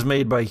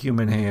made by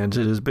human hands.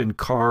 It has been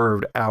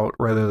carved out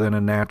rather than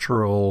a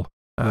natural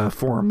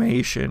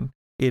formation.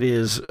 It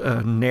is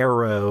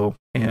narrow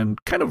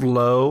and kind of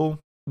low,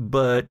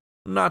 but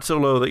not so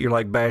low that you're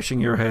like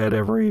bashing your head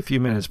every few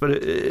minutes. But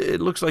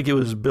it looks like it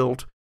was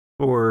built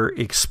for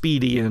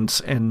expedience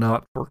and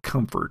not for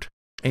comfort.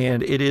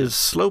 And it is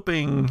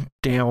sloping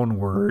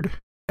downward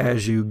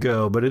as you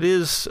go, but it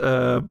is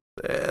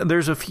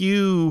there's a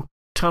few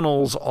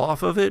tunnels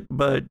off of it,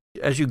 but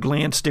as you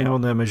glance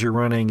down them as you're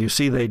running, you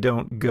see they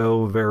don't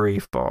go very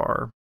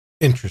far.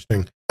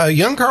 Interesting.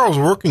 Young Carl's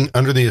working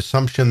under the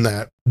assumption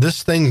that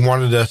this thing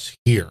wanted us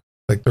here.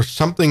 Like there's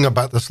something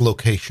about this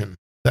location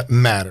that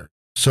mattered.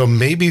 So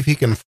maybe if he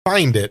can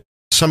find it,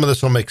 some of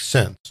this will make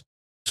sense.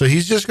 So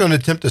he's just going to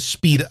attempt to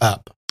speed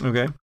up.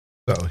 Okay.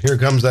 So here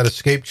comes that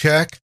escape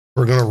check.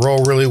 We're going to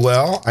roll really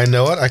well. I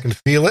know it. I can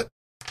feel it.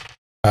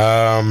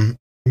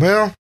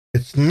 Well,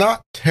 it's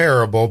not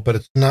terrible, but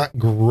it's not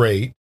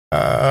great.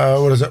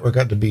 What does that work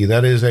out to be?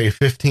 That is a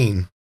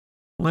 15.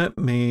 Let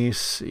me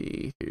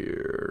see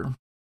here.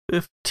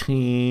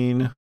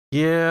 15.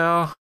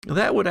 Yeah,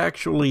 that would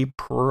actually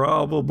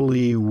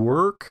probably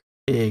work,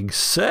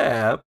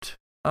 except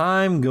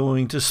I'm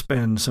going to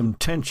spend some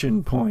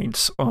tension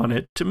points on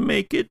it to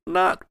make it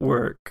not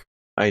work.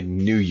 I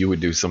knew you would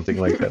do something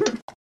like that.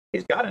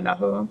 He's got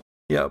enough of them.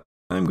 Yep.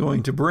 I'm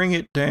going to bring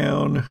it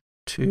down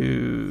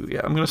to...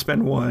 Yeah, I'm going to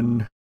spend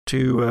 1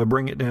 to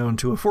bring it down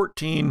to a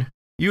 14.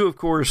 You, of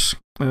course,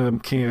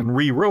 can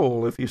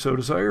re-roll if you so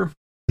desire.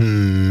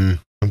 I'm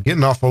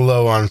getting awful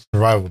low on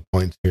survival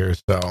points here,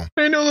 so...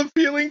 I know the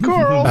feeling,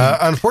 Carl.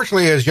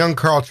 Unfortunately, as young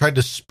Carl tried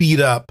to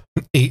speed up,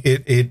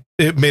 it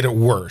made it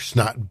worse,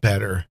 not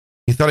better.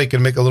 He thought he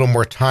could make a little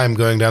more time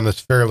going down this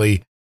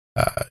fairly,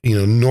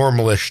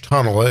 normalish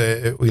tunnel.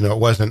 It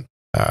wasn't...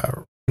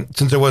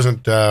 since it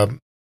wasn't a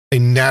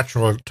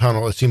natural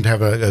tunnel, it seemed to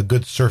have a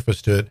good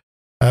surface to it.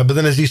 But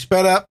then as he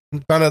sped up,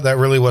 found out that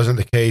really wasn't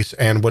the case,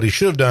 and what he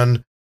should have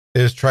done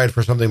is tried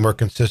for something more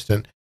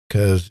consistent,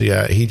 because,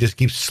 he just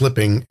keeps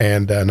slipping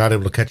and not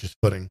able to catch his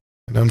footing.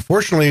 And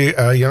unfortunately,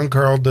 young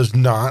Carl does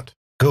not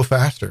go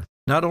faster.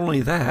 Not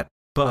only that,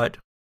 but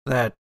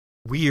that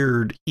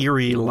weird,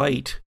 eerie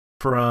light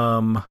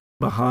from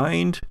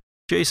behind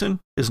Jason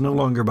is no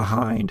longer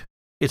behind.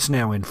 It's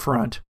now in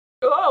front.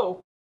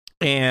 Oh!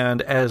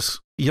 And as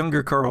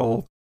younger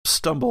Carl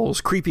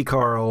stumbles, creepy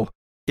Carl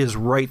is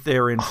right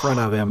there in front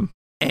of him.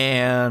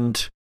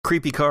 And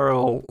creepy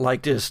Carl,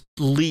 just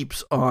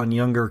leaps on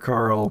younger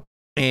Carl.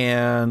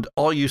 And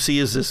all you see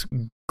is this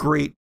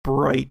great,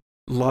 bright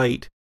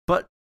light.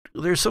 But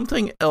there's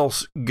something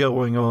else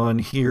going on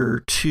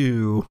here,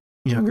 too,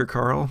 younger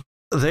Carl.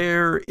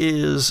 There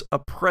is a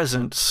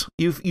presence.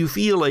 You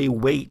feel a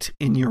weight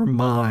in your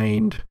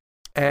mind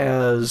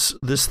as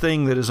this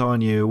thing that is on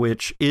you,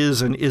 which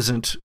is and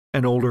isn't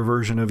an older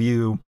version of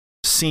you,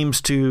 seems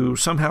to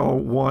somehow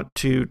want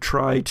to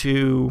try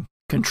to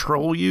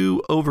control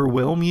you,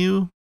 overwhelm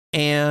you.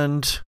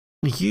 And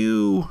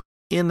you,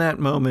 in that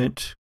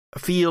moment,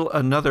 feel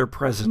another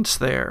presence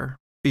there,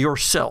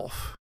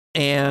 yourself.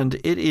 And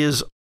it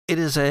is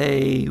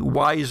a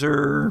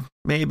wiser,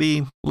 maybe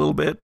a little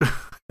bit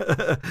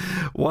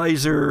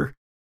wiser,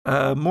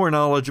 more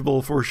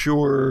knowledgeable for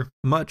sure,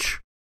 much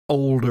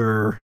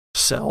older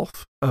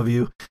self of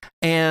you.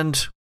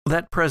 And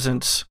that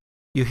presence,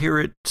 you hear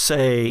it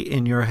say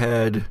in your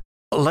head,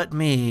 "Let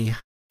me,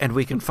 and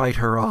we can fight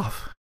her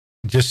off."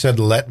 It just said,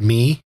 "Let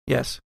me"?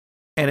 Yes.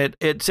 And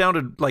it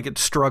sounded like it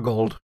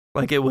struggled,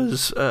 like it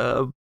was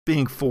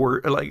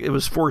it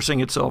was forcing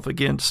itself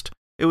against.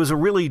 It was a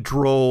really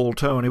droll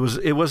tone. It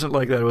wasn't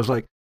like that. It was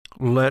like,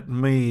 "Let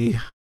me,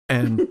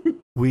 and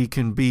we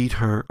can beat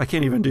her." I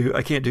can't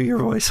do your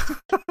voice.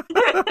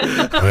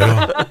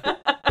 Well,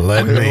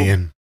 let me,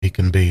 and he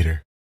can beat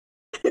her.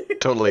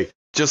 Totally.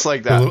 Just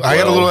like that. I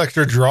got a little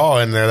extra draw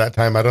in there that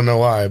time. I don't know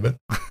why, but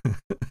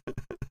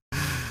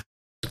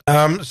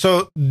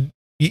so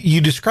you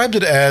described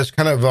it as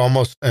kind of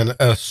almost an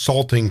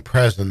assaulting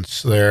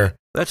presence there.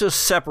 That's a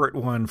separate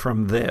one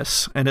from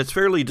this, and it's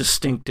fairly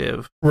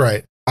distinctive.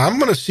 Right. I'm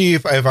going to see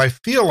if I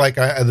feel like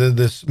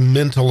this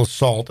mental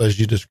assault, as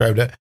you described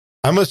it,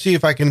 I'm going to see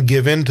if I can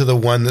give in to the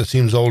one that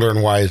seems older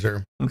and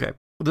wiser. Okay.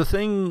 The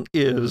thing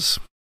is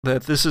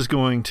that this is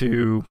going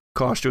to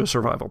cost you a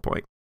survival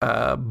point.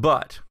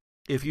 But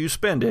if you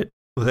spend it,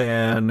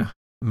 then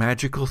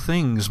magical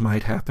things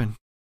might happen.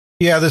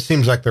 Yeah, this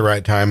seems like the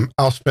right time.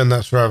 I'll spend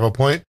that survival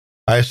point.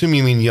 I assume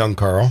you mean young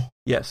Carl.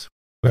 Yes.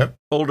 Yep.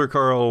 Older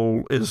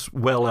Carl is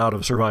well out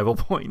of survival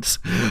points.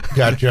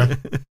 Gotcha.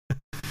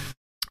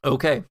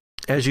 Okay.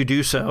 As you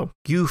do so,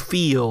 you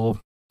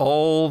feel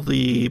all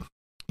the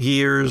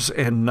years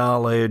and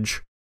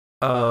knowledge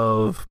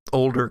of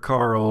older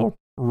Carl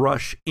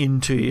rush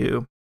into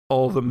you.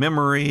 All the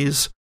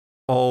memories,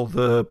 all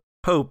the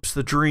hopes,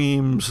 the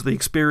dreams, the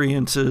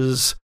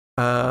experiences,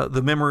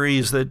 the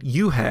memories that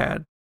you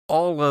had,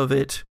 all of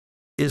it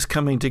is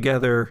coming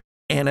together.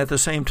 And at the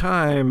same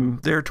time,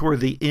 they're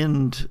toward the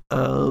end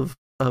of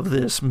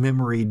this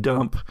memory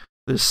dump,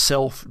 this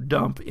self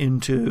dump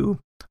into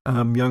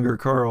younger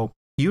Carl.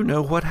 You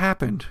know what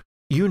happened.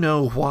 You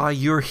know why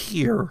you're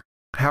here,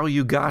 how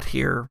you got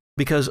here,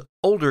 because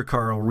older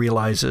Carl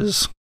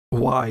realizes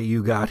why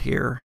you got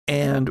here.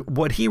 And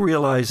what he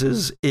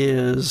realizes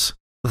is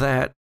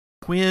that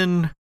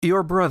when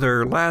your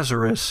brother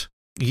Lazarus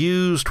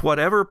used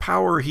whatever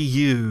power he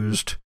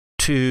used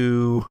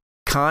to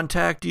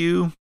contact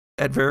you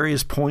at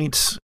various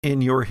points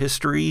in your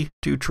history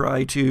to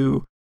try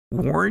to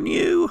warn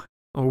you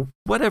or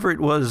whatever it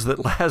was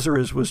that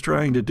Lazarus was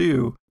trying to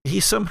do, he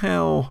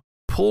somehow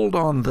pulled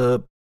on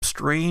the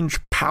strange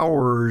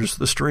powers,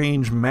 the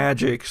strange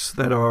magics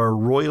that are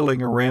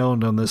roiling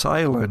around on this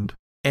island.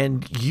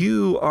 And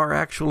you are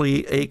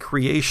actually a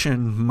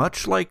creation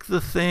much like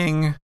the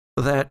thing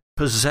that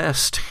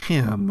possessed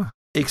him,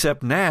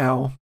 except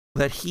now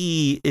that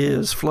he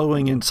is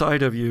flowing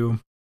inside of you,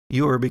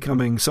 you are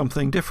becoming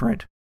something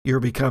different. You're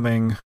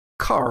becoming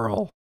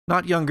Carl.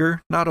 Not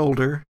younger, not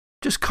older,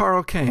 just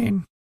Carl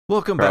Kane.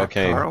 Welcome Carl back,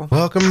 Kane. Carl.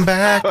 Welcome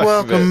back,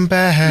 welcome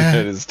back.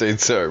 United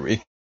States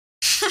Army.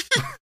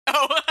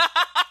 Oh,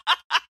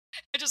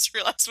 I just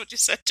realized what you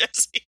said,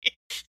 Jesse.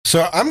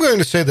 So I'm going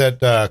to say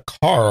that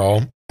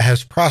Carl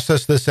has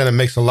processed this, and it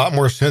makes a lot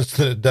more sense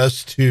than it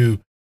does to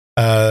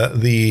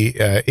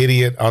the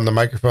idiot on the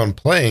microphone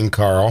playing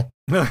Carl,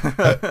 who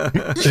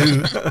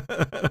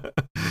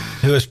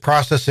is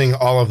processing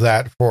all of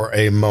that for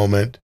a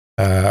moment.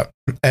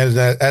 As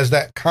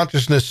that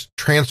consciousness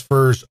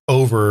transfers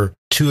over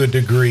to a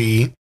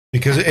degree,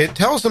 because it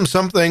tells him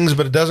some things,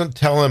 but it doesn't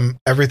tell him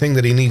everything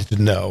that he needs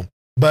to know.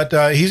 But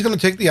he's going to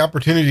take the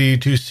opportunity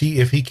to see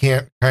if he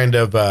can't kind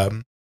of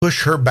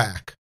push her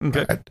back.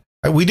 Okay.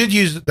 We did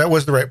use, that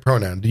was the right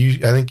pronoun.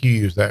 I think you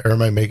used that, or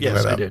am I making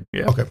Yes, that up? I did.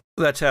 Yeah. Okay.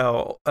 That's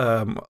how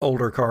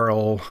older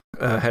Carl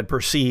had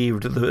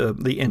perceived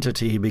the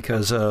entity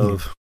because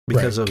of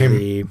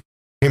Came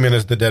in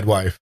as the dead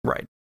wife.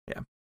 right.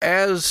 Yeah.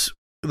 As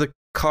the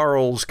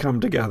Carls come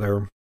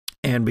together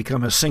and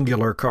become a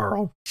singular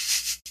Carl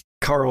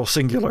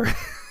singular.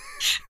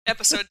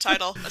 Episode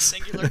title: A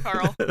Singular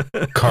Carl.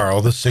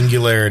 Carl, the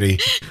singularity.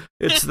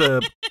 It's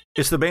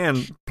the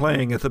band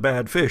playing at the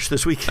Bad Fish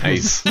this weekend.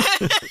 Nice.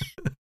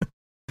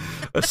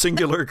 A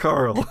singular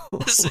Carl.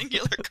 A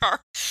singular Carl.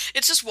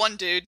 It's just one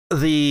dude.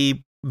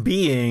 The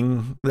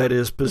being that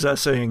is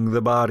possessing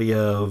the body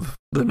of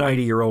the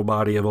 90-year-old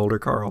body of older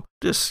Carl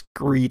just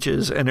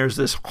screeches, and there's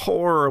this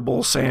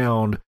horrible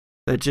sound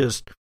that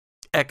just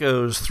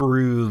echoes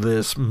through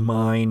this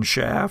mine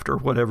shaft or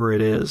whatever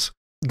it is.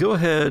 Go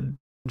ahead,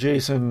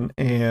 Jason,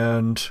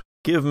 and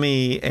give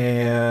me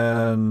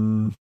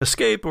an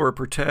escape or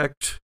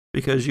protect,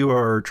 because you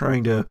are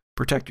trying to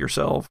protect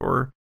yourself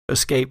or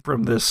escape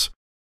from this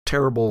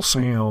terrible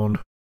sound,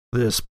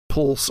 this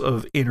pulse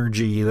of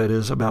energy that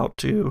is about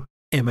to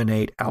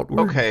emanate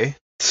outward. Okay,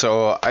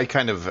 so I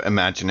kind of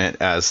imagine it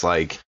as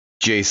like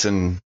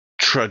Jason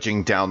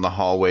trudging down the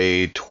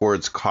hallway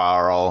towards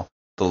Carl.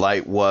 The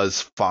light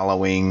was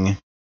following,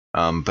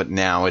 but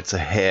now it's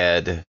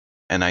ahead,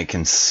 and I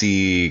can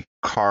see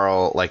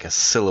Carl, like a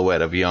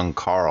silhouette of young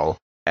Carl,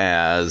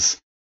 as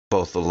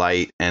both the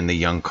light and the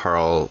young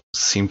Carl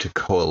seem to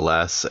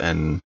coalesce,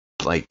 and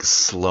like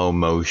slow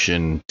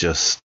motion,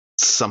 just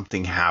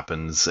something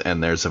happens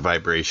and there's a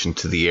vibration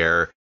to the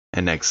air,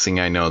 and next thing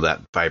I know,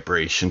 that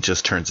vibration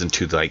just turns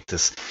into like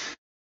this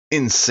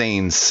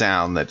insane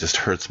sound that just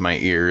hurts my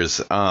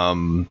ears.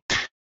 And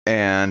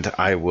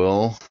I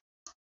will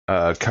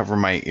cover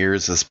my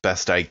ears as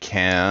best I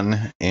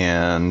can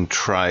and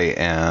try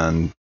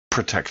and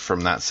protect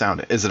from that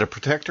sound. Is it a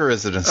protect or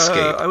is it an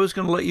escape? I was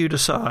going to let you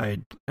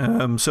decide.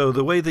 So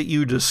the way that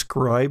you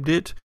described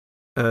it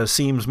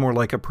seems more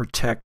like a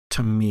protect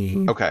to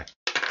me. Okay.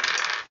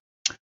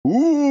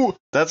 Ooh,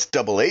 that's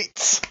double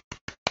eights.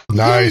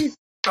 Nice.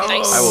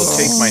 Nice. I will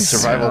take my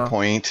survival Yeah.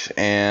 point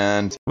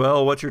and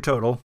Well, what's your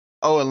total?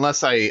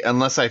 unless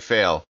I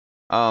fail.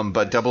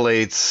 But double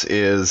eights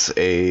is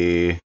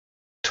a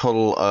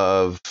total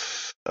of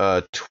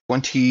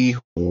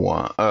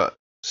 21.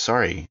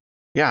 Sorry.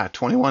 Yeah,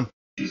 21.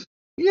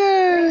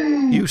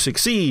 Yay! You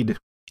succeed.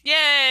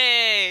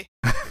 Yay!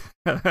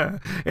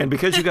 And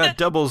because you got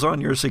doubles on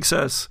your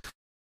success,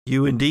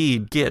 you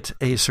indeed get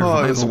a Oh,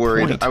 survival I was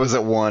worried. point. I was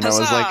at 1. I was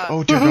Huzzah. like,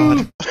 oh dear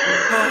God.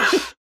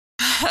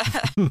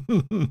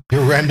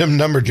 Your random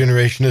number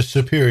generation is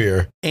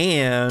superior.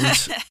 And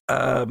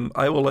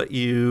I will let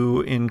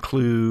you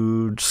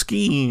include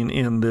skiing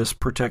in this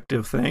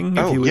protective thing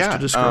if Oh, you wish yeah, to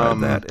describe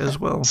that as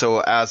well. So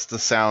as the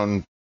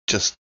sound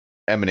just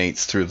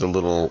emanates through the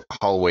little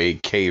hallway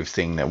cave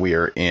thing that we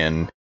are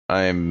in,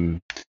 I'm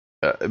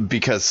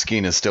because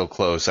Skeen is still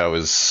close, I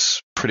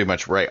was pretty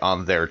much right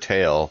on their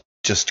tail.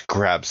 Just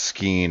grab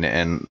Skeen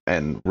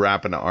and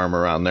wrap an arm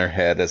around their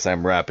head as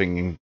I'm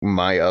wrapping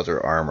my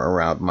other arm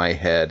around my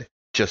head,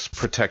 just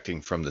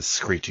protecting from the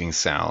screeching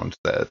sound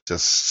that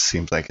just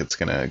seems like it's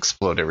going to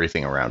explode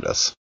everything around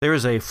us. There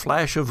is a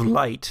flash of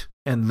light,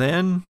 and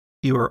then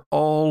you are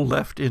all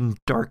left in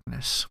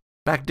darkness.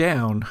 Back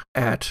down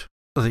at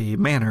the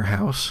manor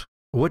house.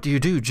 What do you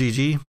do,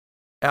 Gigi?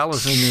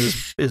 Allison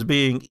is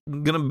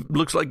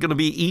looks like gonna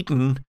be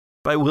eaten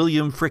by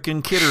William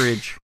frickin'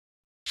 Kitteridge.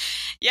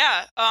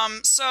 Yeah,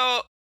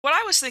 so what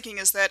I was thinking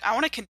is that I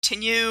want to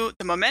continue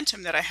the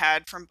momentum that I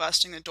had from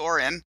busting the door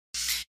in.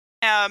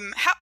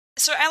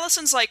 So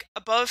Allison's like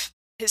above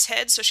his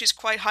head, so she's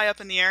quite high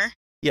up in the air,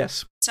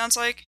 Yes. sounds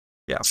like?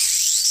 Yeah.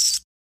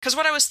 Because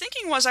what I was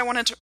thinking was I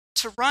wanted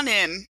to run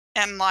in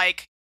and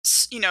like,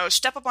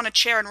 step up on a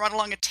chair and run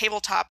along a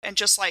tabletop and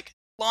just like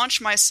launch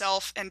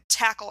myself and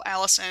tackle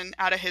Allison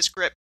out of his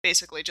grip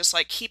basically. Just,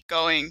 like, keep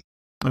going.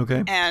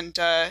 Okay. And,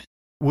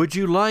 would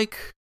you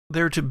like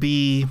there to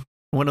be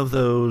one of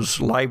those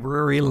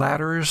library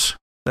ladders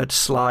that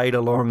slide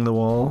along the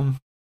wall?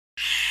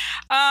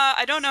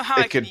 I don't know how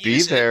I It could be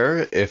use it.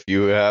 there if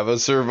you have a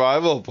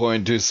survival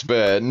point to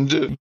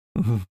spend.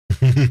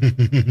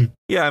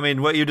 Yeah, I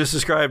mean, what you just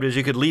described is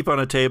you could leap on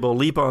a table,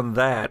 leap on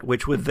that,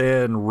 which would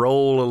then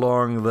roll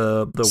along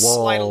the wall.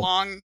 Slide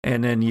along.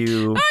 And then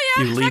you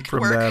that leap could from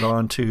work. that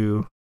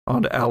onto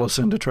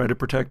Allison to try to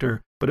protect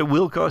her. But it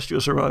will cost you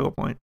a survival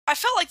point. I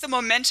felt like the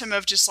momentum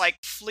of just, like,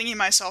 flinging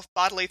myself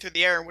bodily through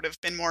the air would have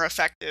been more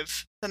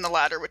effective than the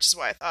ladder, which is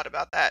why I thought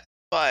about that.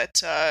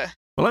 But,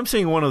 Well, I'm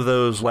seeing one of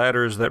those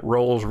ladders that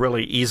rolls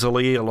really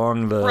easily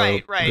along the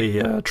Right.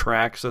 the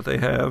tracks that they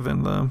have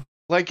in the...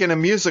 Like in a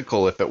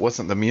musical, if it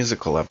wasn't the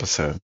musical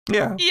episode.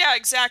 Yeah. Yeah,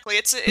 exactly.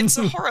 It's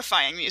a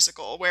horrifying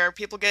musical where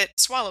people get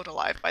swallowed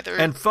alive by their...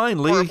 And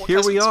finally, horrible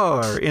here we cousins.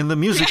 are in the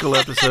musical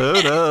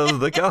episode of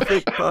the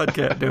Gothic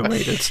Podcast. No,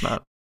 wait, it's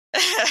not.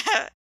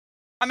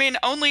 I mean,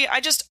 I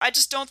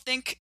just don't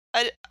think...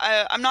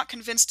 I'm not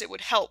convinced it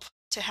would help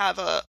to have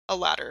a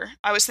ladder.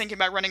 I was thinking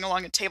about running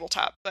along a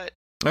tabletop, but...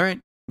 All right,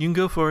 you can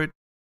go for it.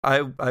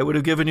 I would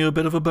have given you a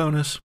bit of a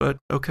bonus, but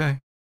okay.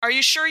 Are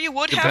you sure you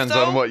would Depends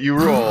have, though? on what you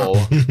roll.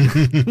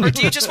 Or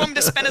do you just want me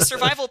to spend a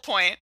survival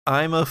point?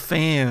 I'm a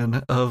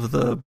fan of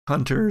the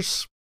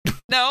hunters.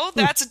 No,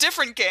 that's a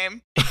different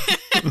game.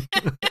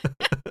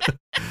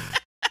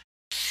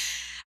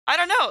 I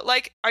don't know.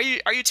 Like, are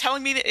you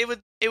telling me that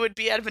it would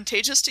be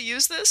advantageous to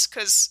use this?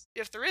 Because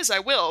if there is, I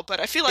will. But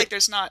I feel like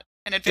there's not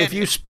an advantage. If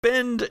you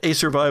spend a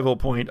survival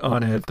point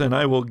on it, then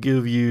I will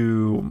give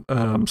you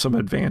some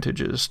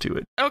advantages to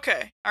it.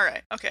 Okay. All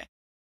right. Okay.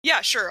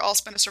 Yeah, sure. I'll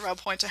spend a survival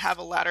point to have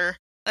a ladder.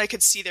 I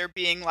could see there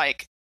being,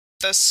 like,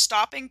 the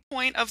stopping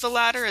point of the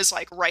ladder is,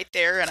 like, right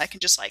there, and I can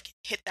just, like,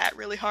 hit that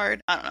really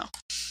hard. I don't know.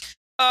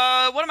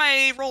 What am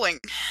I rolling?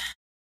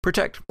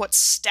 Protect. What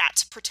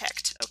stat?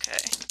 Protect. Okay.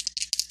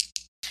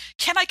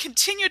 Can I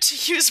continue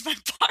to use my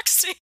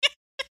boxing?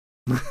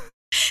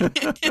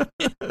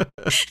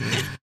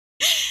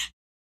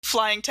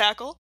 Flying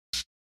tackle?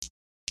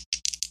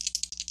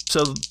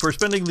 So for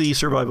spending the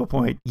survival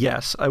point,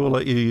 yes, I will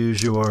let you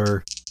use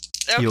your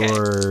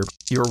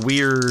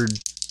weird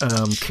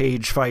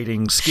cage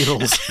fighting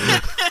skills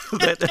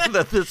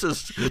that this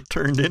has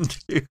turned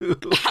into.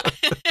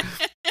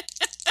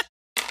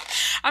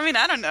 I mean,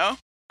 I don't know.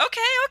 Okay.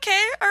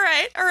 All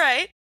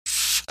right.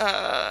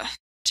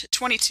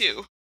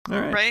 22. All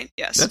right. Right?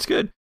 Yes. That's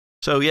good.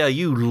 So yeah,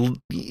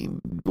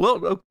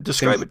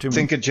 describe it to me.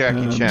 Think a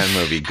Jackie Chan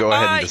movie. Go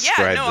ahead and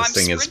describe I'm this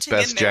thing as sprinting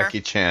best in there.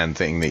 Jackie Chan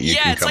thing that you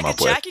can it's come like up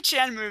a with. Jackie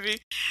Chan movie.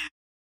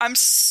 I'm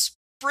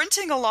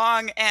sprinting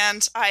along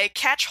and I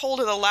catch hold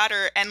of the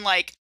ladder and,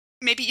 like,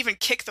 maybe even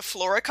kick the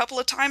floor a couple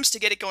of times to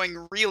get it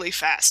going really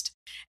fast.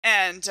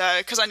 And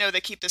because I know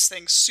they keep this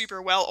thing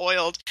super well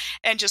oiled,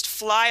 and just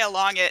fly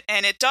along it.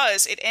 And it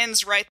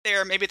ends right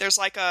there. Maybe there's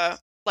like a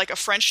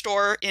French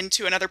door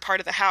into another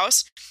part of the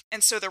house.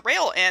 And so the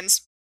rail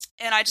ends,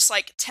 and I just,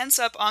 like, tense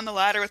up on the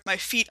ladder with my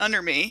feet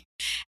under me.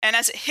 And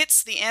as it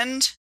hits the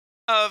end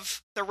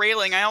of the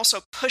railing, I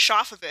also push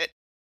off of it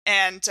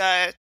and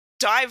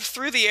dive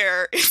through the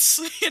air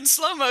in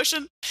slow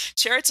motion.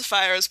 Chariots of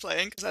Fire is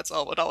playing, because that's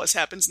what always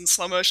happens in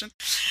slow motion.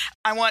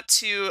 I want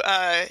to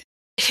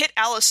hit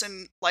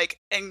Allison,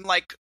 and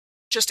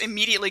just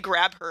immediately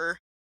grab her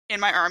in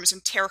my arms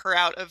and tear her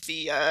out of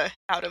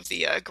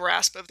the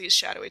grasp of these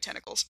shadowy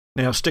tentacles.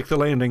 Now stick the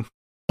landing.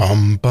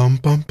 Bum bum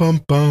bum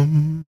bum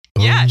bum.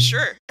 Yeah,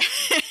 sure.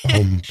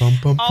 Bum, bum,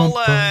 bum, bum,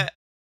 bum.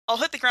 I'll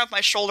hit the ground with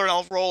my shoulder and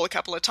I'll roll a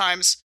couple of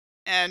times.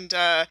 And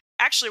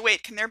actually,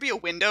 wait, can there be a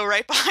window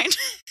right behind?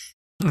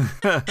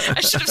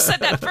 I should have said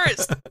that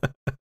first.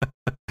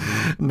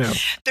 No.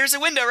 There's a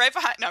window right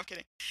behind. No, I'm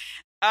kidding.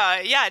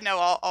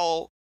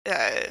 I'll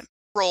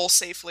roll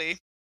safely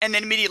and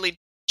then immediately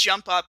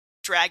jump up,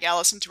 drag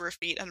Allison to her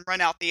feet, and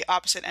run out the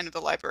opposite end of the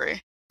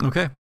library.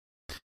 Okay.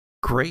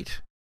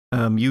 Great.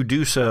 You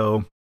do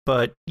so,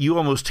 but you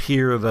almost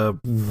hear the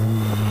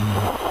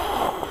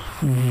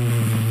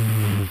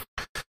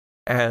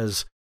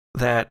as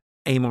that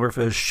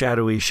amorphous,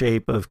 shadowy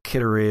shape of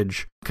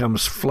Kitteridge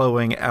comes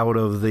flowing out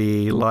of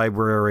the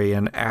library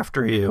and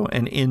after you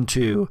and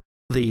into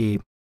the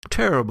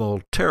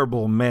terrible,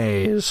 terrible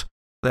maze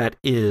that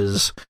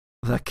is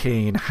the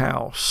Kane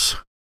House.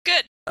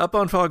 Good. Up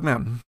on Fog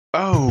Mountain.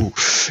 Oh,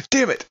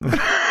 damn it.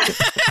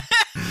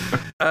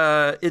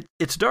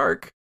 It's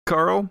dark,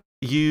 Carl.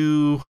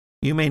 You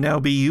may now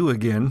be you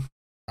again.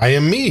 I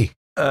am me.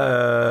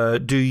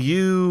 Do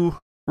you,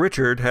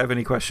 Richard, have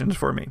any questions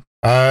for me?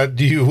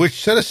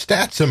 Which set of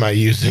stats am I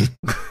using?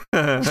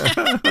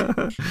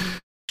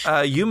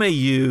 You may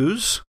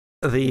use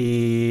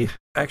the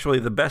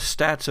best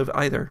stats of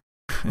either.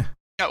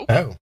 No.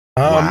 Oh.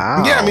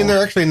 Wow. Yeah, I mean,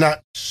 they're actually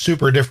not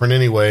super different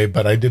anyway,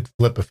 but I did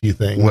flip a few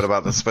things. What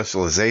about the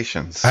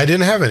specializations? I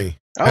didn't have any.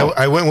 Oh.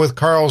 I went with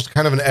Carl's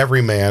kind of an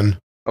everyman.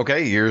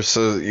 Okay,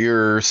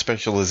 your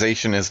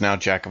specialization is now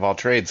Jack of all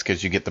trades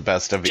because you get the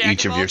best of Jack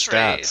each of of your all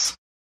trades.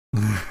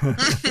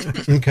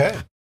 stats. Okay.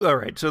 All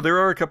right, so there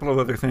are a couple of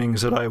other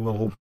things that I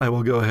will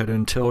go ahead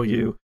and tell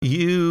you.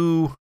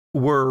 You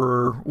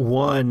were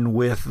one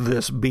with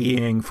this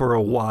being for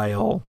a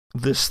while,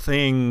 this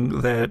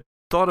thing that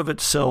thought of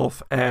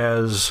itself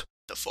as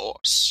The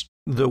Force.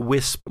 the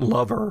Wisp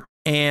lover.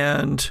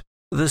 And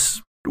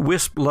this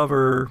Wisp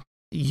lover,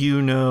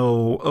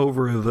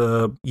 over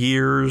the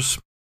years,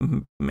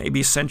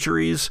 maybe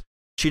centuries,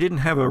 she didn't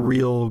have a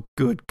real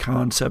good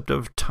concept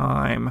of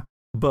time.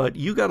 But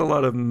you got a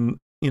lot of,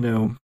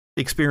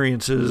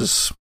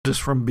 experiences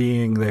just from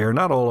being there.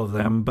 Not all of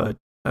them, but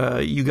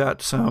you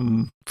got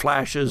some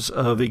flashes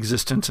of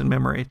existence and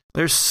memory.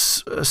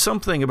 There's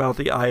something about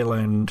the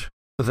island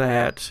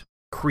that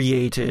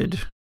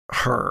created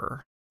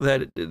her.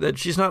 That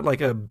she's not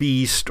like a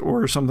beast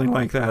or something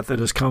like that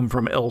has come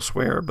from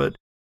elsewhere, but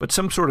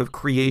some sort of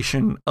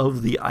creation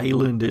of the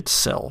island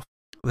itself.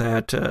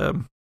 That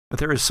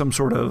there is some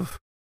sort of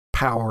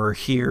power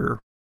here,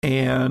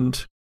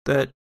 and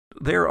that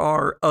there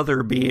are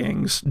other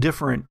beings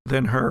different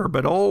than her,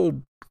 but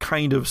all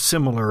kind of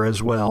similar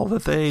as well.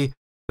 That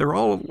they're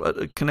all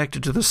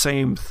connected to the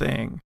same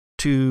thing,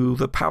 to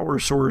the power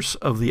source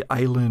of the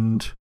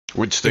island,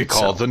 which they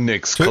itself. call the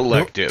Nyx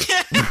Collective.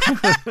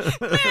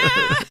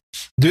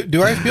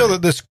 Do I feel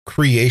that this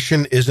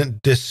creation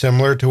isn't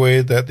dissimilar to the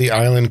way that the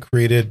island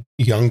created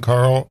young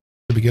Carl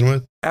to begin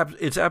with?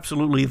 It's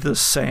absolutely the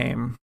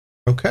same.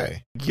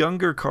 Okay.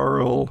 Younger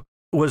Carl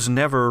was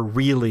never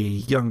really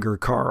younger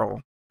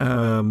Carl.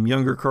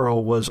 Younger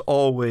Carl was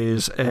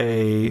always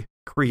a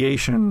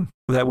creation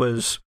that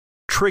was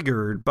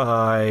triggered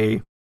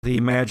by the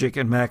magic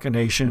and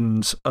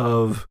machinations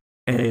of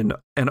an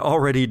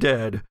already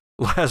dead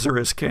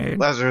Lazarus Kane.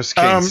 Lazarus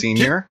Kane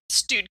Sr.?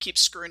 This dude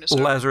keeps screwing us up.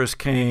 Lazarus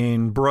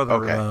Kane,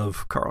 brother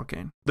of Carl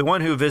Kane. The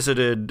one who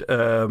visited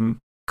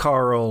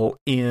Carl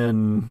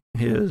in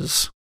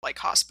his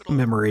hospital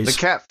memories.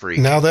 The cat freak.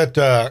 Now that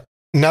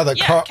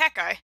Carl, cat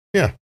guy.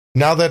 Yeah.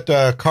 Now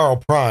that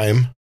Carl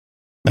Prime,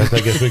 as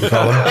I guess we can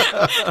call him,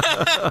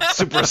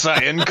 Super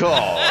Saiyan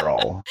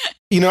Carl.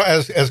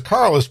 As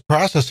Carl is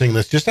processing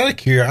this, just out of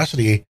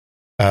curiosity,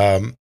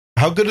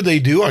 how good did they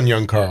do on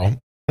young Carl?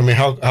 I mean,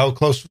 how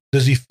close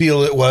does he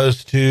feel it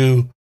was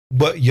to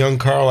what young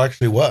Carl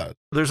actually was?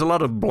 There's a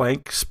lot of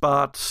blank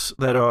spots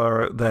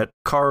that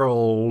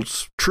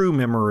Carl's true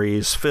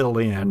memories fill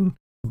in,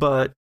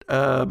 but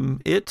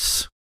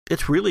it's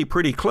really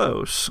pretty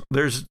close.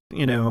 There's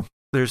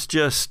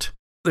just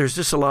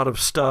a lot of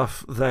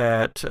stuff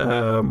that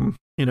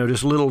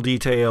just little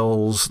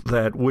details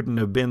that wouldn't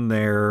have been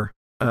there,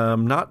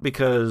 not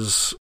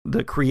because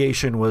the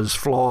creation was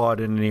flawed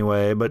in any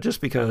way, but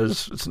just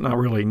because it's not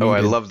really needed. Oh,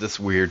 I love this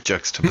weird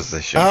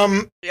juxtaposition.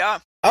 Yeah.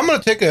 I'm going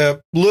to take a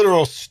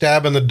literal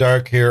stab in the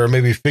dark here, or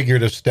maybe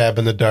figurative stab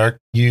in the dark.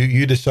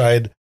 You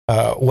decide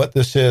what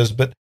this is,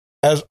 but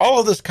as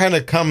all of this kind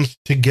of comes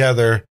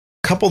together,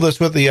 couple this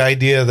with the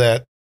idea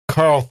that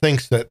Carl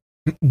thinks that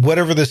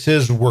whatever this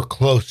is, we're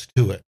close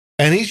to it.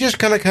 And he's just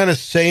kind of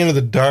saying to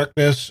the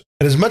darkness,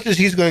 and as much as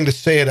he's going to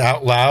say it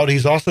out loud,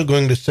 he's also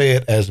going to say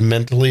it as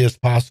mentally as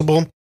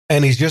possible.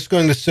 And he's just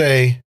going to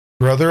say,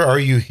 "Brother, are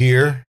you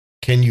here?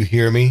 Can you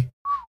hear me?"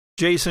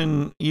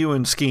 Jason, you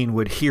and Skeen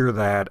would hear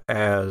that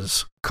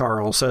as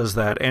Carl says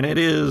that, and it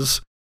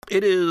is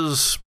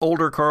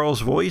older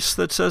Carl's voice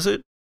that says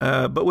it,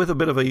 but with a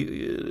bit of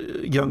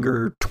a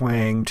younger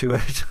twang to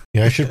it.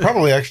 Yeah, I should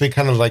probably actually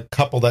kind of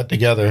couple that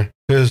together,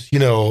 because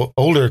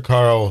older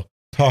Carl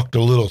talked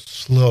a little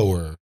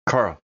slower.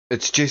 Carl,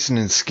 it's Jason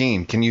and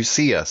Skeen. Can you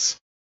see us?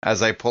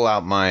 As I pull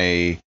out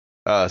my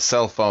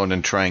cell phone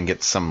and try and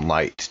get some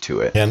light to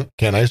it.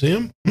 Can I see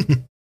him?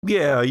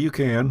 Yeah, you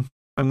can.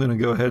 I'm going to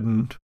go ahead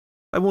and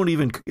it won't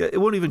even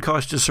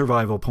cost you a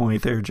survival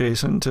point there,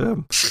 Jason,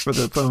 for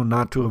the phone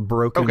not to have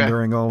broken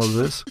during all of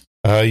this.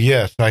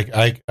 Yes,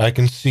 I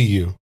can see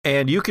you.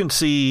 And you can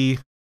see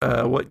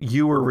what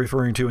you were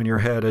referring to in your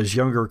head as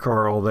younger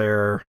Carl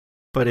there,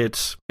 but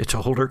it's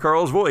older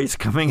Carl's voice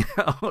coming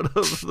out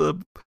of the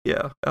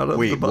body.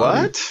 Wait,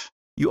 what?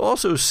 You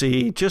also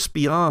see, just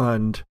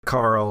beyond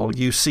Carl,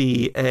 you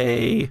see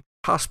a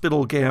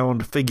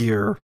hospital-gowned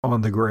figure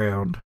on the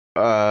ground.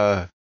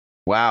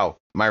 Wow.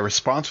 My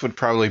response would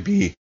probably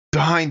be,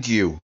 behind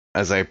you,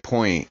 as I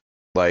point,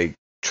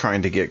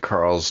 trying to get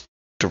Carl's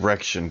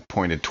direction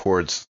pointed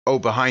towards,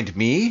 behind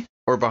me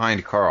or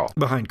behind Carl?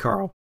 Behind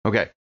Carl.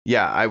 Okay.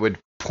 Yeah, I would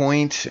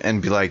point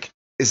and be like,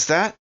 is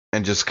that?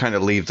 And just kind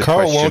of leave the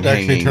Carl question won't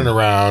actually hanging. turn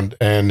around,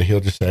 and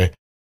he'll just say,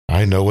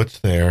 "I know what's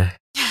there."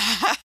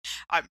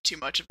 I'm too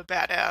much of a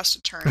badass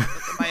to turn and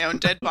look at my own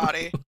dead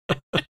body.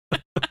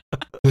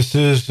 This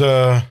is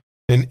an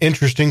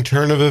interesting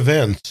turn of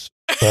events,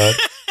 but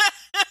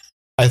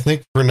I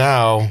think for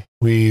now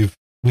we've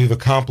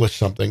accomplished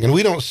something, and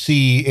we don't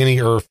see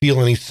any or feel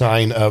any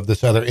sign of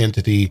this other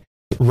entity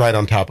right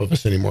on top of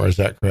us anymore. Is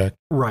that correct?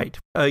 Right.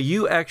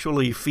 You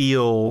actually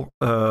feel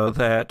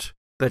that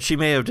she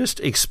may have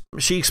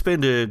she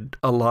expended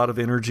a lot of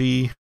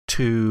energy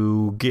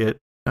to get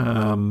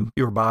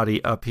your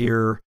body up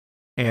here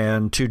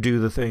and to do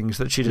the things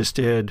that she just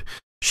did.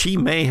 She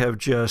may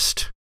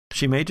just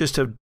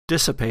have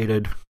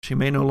dissipated. She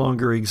may no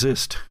longer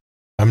exist.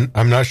 I'm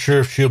not sure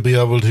if she'll be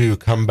able to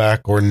come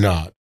back or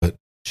not, but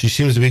she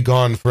seems to be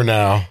gone for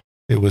now.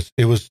 It was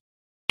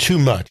too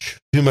much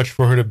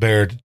for her to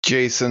bear.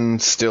 Jason,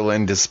 still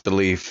in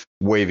disbelief,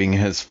 waving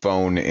his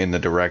phone in the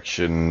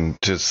direction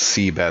to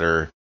see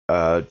better,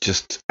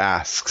 just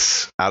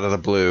asks out of the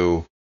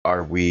blue,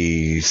 "Are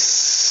we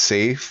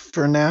safe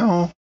for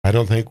now?" I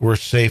don't think we're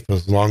safe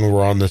as long as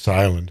we're on this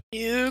island.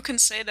 You can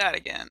say that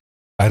again.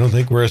 I don't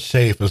think we're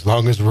safe as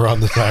long as we're on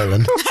this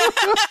island.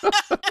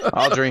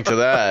 I'll drink to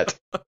that.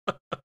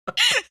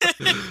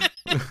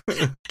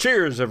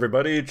 Cheers,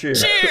 everybody.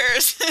 Cheers.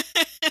 Cheers.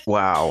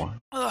 Wow.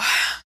 Ugh.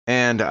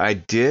 And I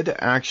did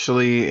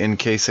actually, in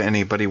case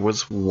anybody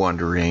was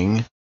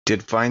wondering,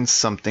 did find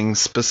something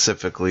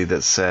specifically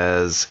that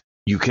says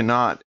you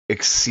cannot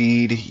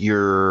exceed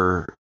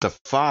the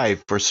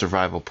 5 for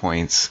survival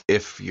points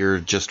if you're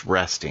just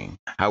resting.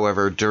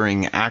 However,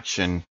 during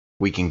action,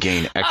 we can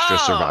gain extra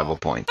survival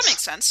points. That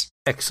makes sense.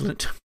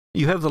 Excellent.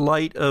 You have the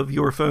light of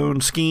your phone.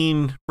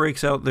 Skeen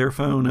breaks out their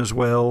phone as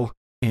well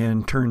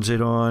and turns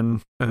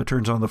on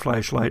the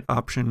flashlight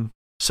option.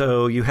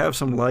 So you have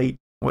some light.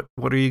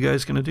 What are you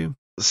guys going to do?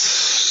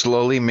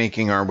 Slowly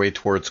making our way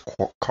towards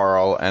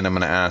Carl, and I'm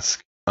going to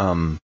ask,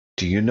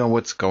 do you know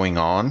what's going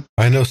on?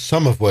 I know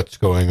some of what's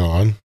going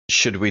on.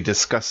 Should we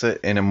discuss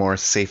it in a more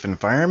safe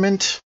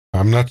environment?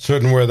 I'm not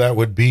certain where that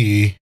would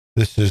be.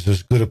 This is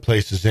as good a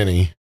place as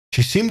any.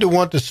 She seemed to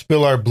want to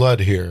spill our blood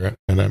here,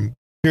 and I'm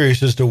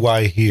curious as to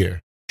why here.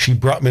 She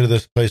brought me to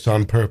this place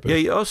on purpose. Yeah,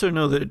 you also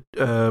know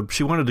that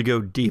she wanted to go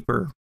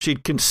deeper.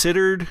 She'd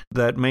considered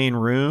that main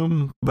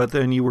room, but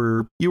then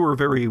your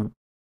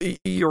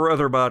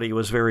other body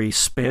was very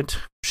spent.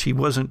 She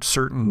wasn't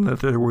certain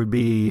that there would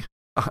be,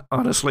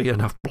 honestly,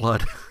 enough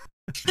blood,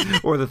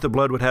 or that the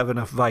blood would have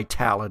enough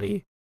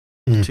vitality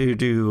to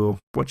do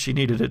what she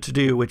needed it to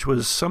do, which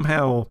was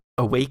somehow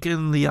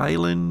awaken the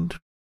island,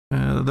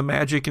 the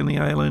magic in the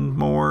island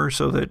more,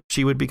 so that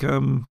she would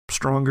become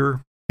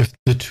stronger. If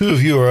the two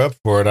of you are up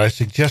for it, I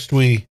suggest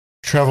we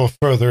travel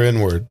further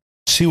inward,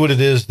 see what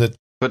it is that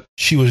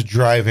she was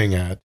driving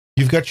at.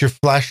 You've got your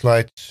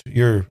flashlights,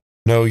 your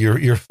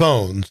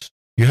phones.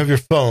 You have your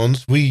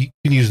phones. We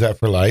can use that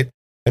for light.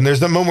 And there's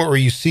that moment where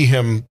you see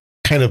him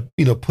kind of,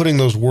 putting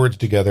those words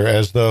together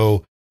as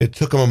though it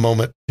took him a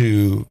moment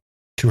to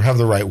have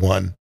the right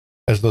one,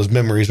 as those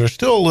memories are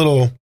still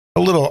a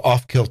little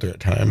off kilter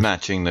at times.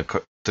 Matching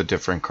the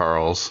different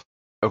Carls.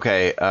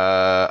 Okay,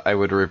 I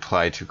would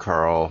reply to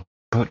Carl,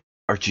 but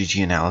are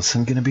Gigi and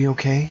Allison going to be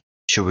okay?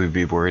 Should we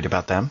be worried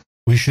about them?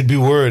 We should be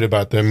worried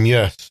about them,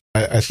 yes.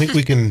 I think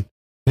we can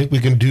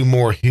do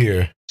more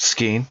here.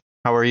 Skeen,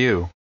 how are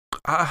you?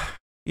 I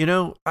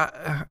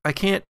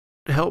can't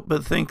help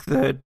but think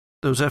that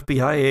those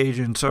FBI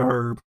agents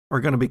are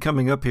going to be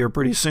coming up here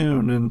pretty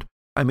soon. And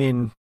I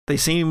mean, they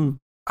seem,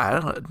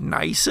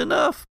 nice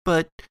enough,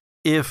 but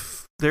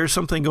if there's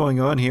something going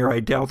on here, I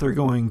doubt they're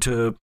going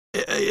to.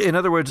 In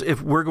other words,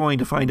 if we're going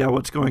to find out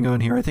what's going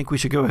on here, I think we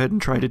should go ahead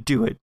and try to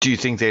do it. Do you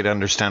think they'd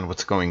understand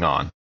what's going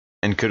on?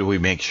 And could we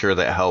make sure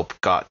that help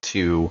got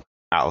to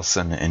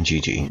Allison and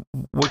Gigi?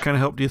 What kind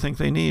of help do you think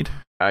they need?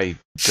 I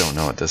don't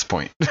know at this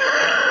point.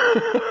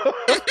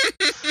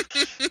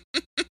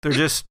 They're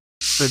just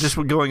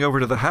going over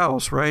to the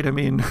house, right? I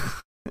mean,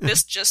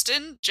 This just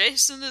in,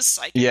 Jason is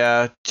psychic.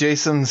 yeah,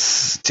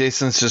 Jason's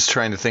just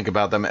trying to think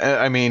about them.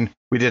 I mean,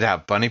 we did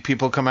have bunny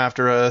people come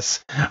after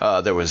us.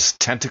 There was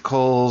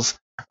tentacles.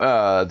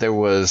 There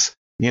was,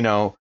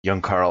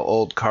 young Carl,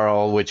 old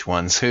Carl. Which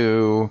one's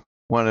who?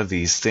 One of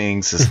these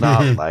things is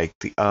not like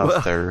the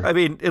other. Well, I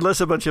mean, unless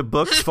a bunch of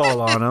books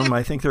fall on them,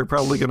 I think they're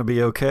probably going to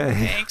be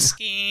okay. Thanks,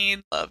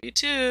 Skeen. Love you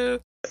too.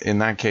 In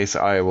that case,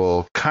 I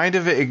will kind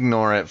of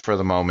ignore it for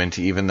the moment,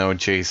 even though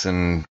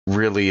Jason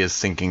really is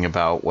thinking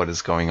about what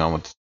is going on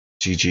with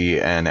Gigi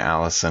and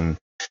Allison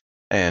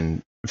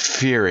and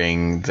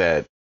fearing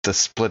that the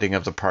splitting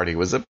of the party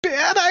was a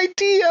bad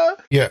idea.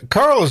 Yeah,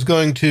 Carl is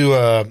going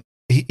to,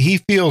 he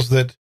feels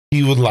that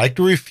he would like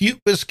to refute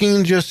what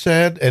Skeen just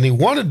said, and he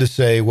wanted to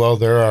say, well,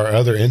 there are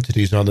other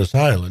entities on this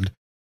island.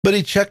 But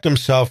he checked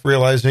himself,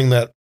 realizing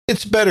that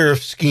it's better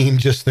if Skeen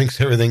just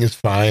thinks everything is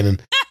fine,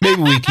 and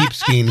maybe we keep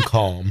Skeen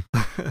calm.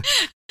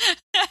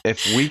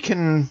 If we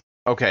can...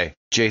 Okay,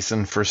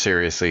 Jason, for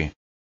seriously,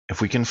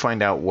 if we can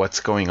find out what's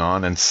going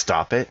on and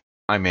stop it,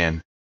 I'm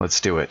in.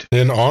 Let's do it.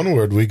 Then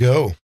onward we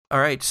go.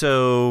 All right,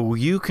 so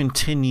you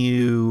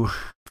continue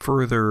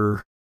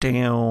further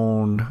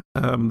down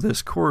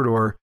this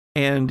corridor,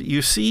 and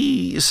you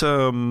see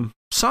some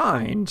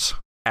signs,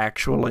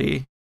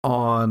 actually,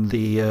 on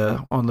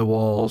the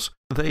walls.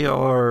 They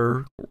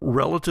are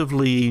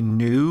relatively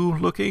new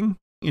looking.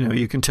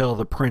 You can tell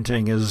the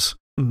printing is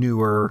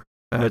newer.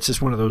 It's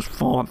just one of those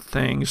font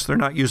things. They're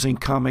not using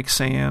Comic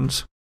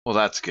Sans. Well,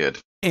 that's good.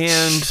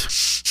 And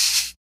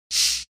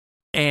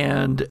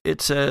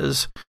it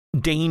says,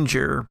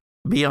 danger.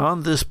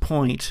 Beyond this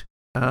point,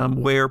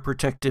 wear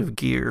protective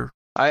gear.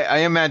 I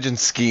imagine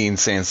Skeen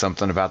saying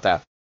something about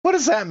that. What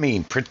does that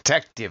mean,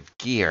 protective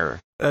gear?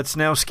 That's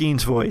now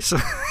Skeen's voice.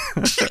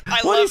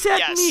 What does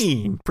that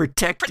mean?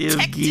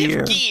 Protective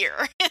gear.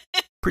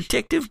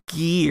 Protective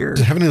gear.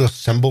 Does it have any of those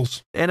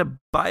symbols? And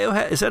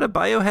is that a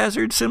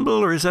biohazard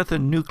symbol or is that the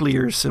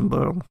nuclear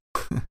symbol?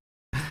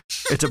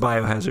 It's a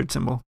biohazard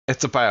symbol.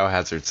 It's a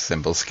biohazard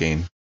symbol,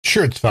 Skeen.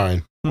 Sure, it's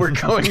fine. We're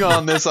going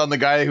on this on the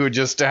guy who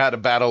just had a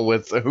battle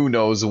with who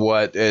knows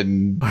what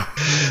and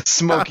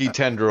smoky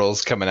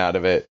tendrils coming out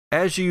of it.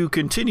 As you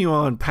continue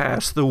on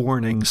past the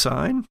warning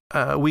sign,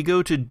 we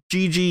go to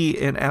Gigi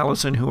and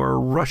Allison, who are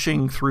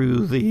rushing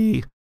through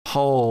the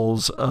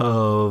halls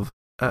of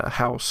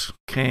House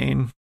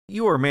Kane.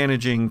 You are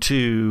managing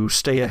to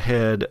stay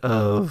ahead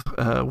of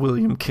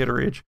William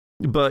Kitteridge,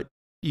 but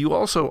you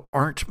also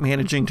aren't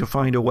managing to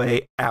find a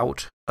way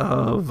out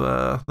of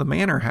the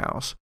manor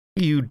house.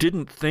 You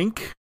didn't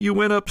think you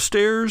went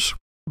upstairs,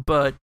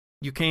 but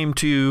you came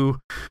to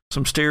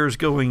some stairs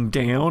going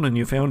down and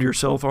you found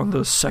yourself on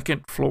the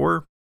second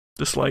floor,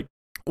 just like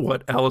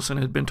what Allison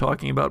had been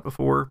talking about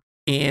before.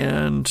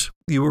 And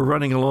you were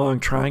running along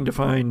trying to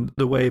find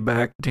the way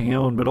back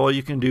down, but all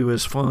you can do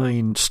is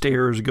find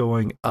stairs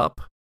going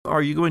up.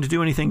 Are you going to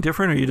do anything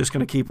different, or are you just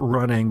going to keep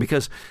running?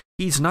 Because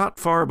he's not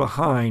far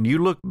behind. You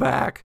look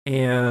back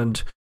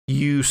and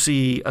you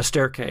see a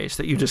staircase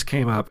that you just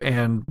came up,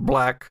 and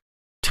black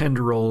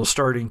tendrils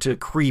starting to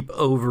creep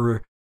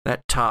over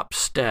that top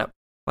step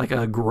like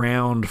a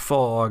ground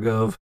fog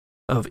of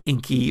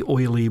inky,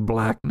 oily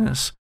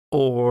blackness.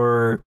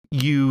 Or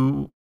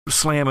you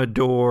slam a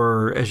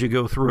door as you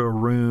go through a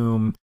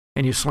room,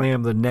 and you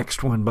slam the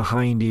next one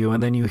behind you,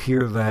 and then you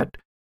hear that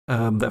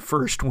the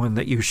first one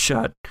that you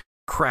shut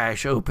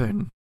crash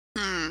open.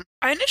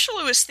 I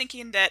initially was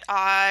thinking that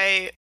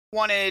I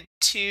wanted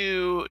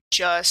to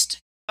just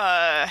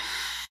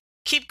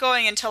keep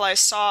going until I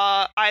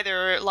saw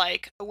either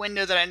like a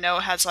window that I know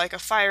has like a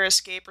fire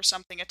escape or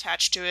something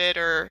attached to it,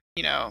 or,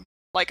 you know,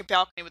 like a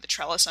balcony with a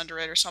trellis under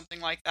it or something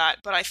like that.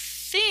 But I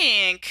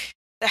think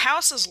the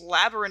house is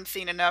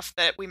labyrinthine enough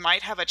that we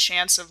might have a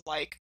chance of,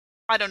 like,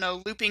 I don't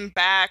know, looping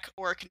back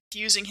or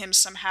confusing him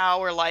somehow,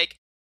 or like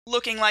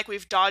looking like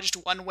we've dodged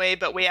one way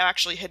but we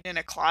actually hidden in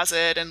a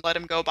closet and let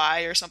him go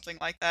by or something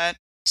like that.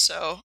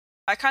 So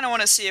I kind of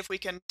want to see if we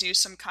can do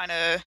some kind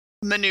of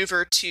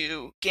maneuver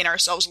to gain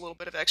ourselves a little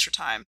bit of extra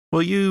time.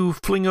 Well, you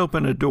fling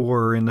open a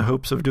door in the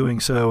hopes of doing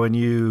so, and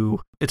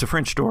it's a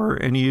French door,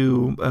 and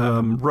you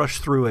rush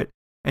through it,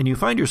 and you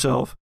find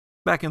yourself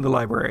back in the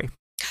library.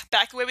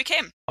 Back the way we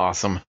came.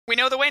 Awesome. We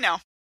know the way now.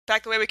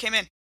 Back the way we came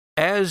in.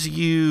 As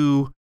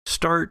you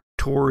start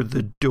toward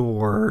the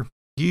door,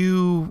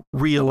 you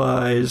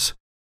realize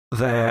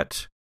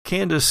that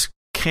Candace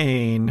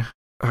Kane,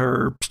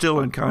 her still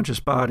unconscious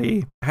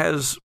body,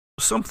 has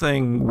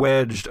something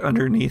wedged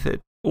underneath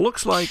it.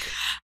 Looks like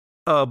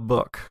a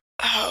book.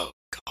 Oh,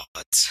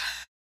 God.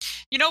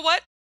 You know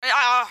what?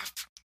 I'll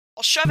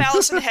shove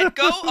Allison ahead.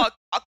 Go.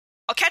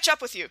 I'll catch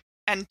up with you.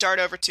 And dart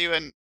over to you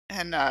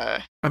and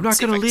I'm not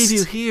going to leave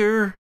you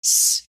here.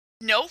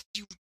 No,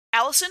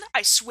 Allison,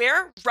 I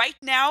swear, right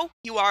now,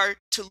 you are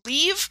to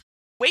leave.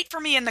 Wait for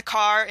me in the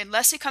car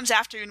unless he comes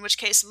after you, in which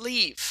case,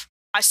 leave.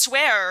 I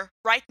swear,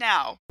 right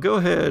now. Go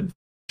ahead,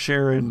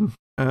 Sharon.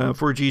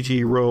 For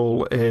Gigi,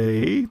 roll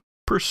a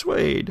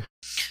persuade.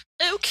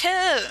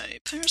 Okay,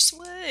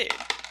 persuade.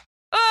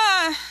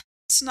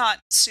 It's not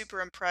super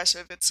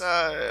impressive. It's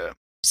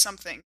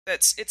something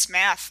it's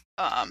math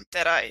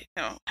that I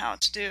know how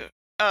to do.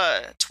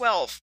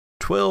 12.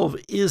 12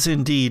 is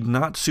indeed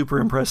not super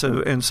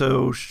impressive, and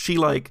so she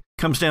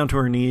comes down to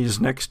her knees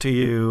next to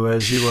you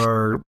as you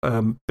are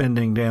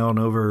bending down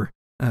over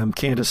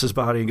Candace's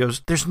body and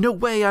goes, "There's no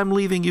way I'm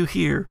leaving you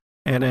here."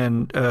 And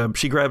then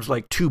she grabs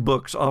like two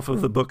books off of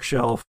the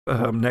bookshelf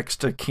next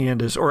to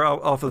Candace, or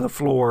off of the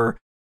floor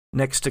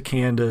next to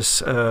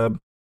Candace,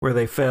 where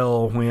they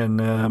fell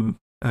when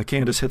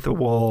Candace hit the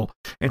wall,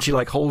 and she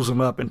holds them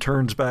up and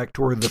turns back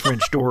toward the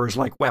French doors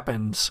like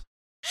weapons.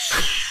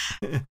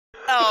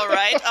 All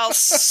right, I'll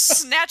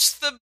snatch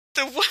the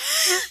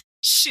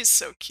she's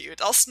so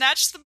cute. I'll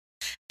snatch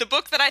the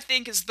book that I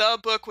think is the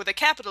book with a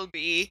capital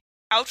B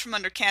out from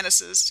under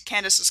Candace's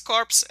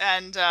corpse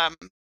and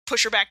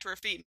push her back to her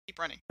feet and keep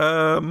running.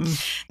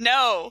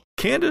 No.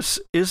 Candace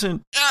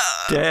isn't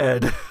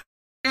dead.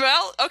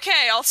 Well,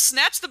 okay, I'll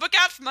snatch the book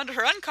out from under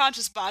her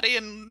unconscious body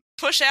and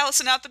push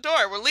Allison out the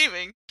door. We're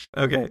leaving.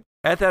 Okay.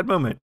 At that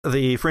moment,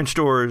 the French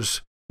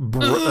doors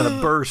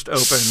burst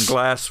open,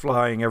 glass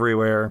flying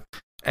everywhere,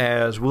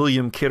 as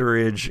William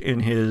Kitteridge,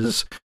 in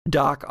his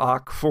Doc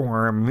Ock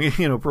form,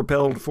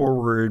 propelled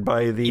forward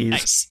by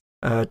these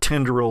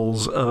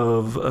tendrils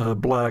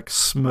of black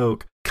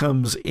smoke,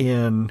 comes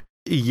in,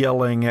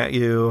 yelling at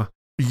you.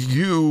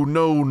 You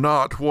know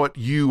not what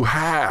you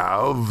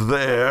have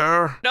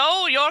there.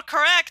 No, you're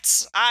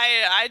correct.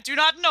 I do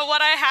not know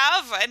what I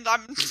have, and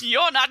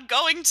you're not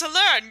going to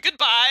learn.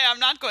 Goodbye. I'm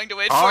not going to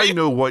wait for you. I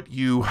know what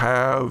you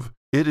have.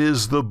 It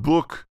is the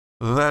book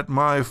that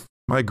my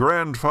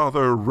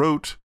grandfather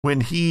wrote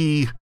when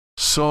he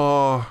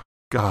saw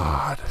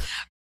God.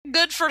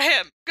 Good for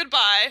him.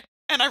 Goodbye.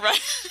 And I run.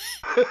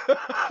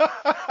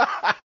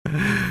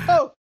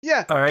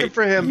 Yeah, All right, good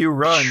for him. you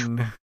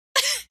run.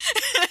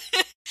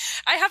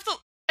 I have the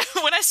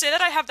when I say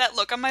that, I have that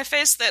look on my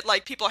face that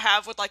like people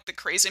have with like the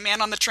crazy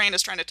man on the train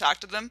is trying to talk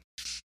to them.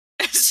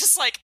 It's just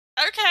like,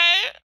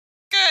 okay,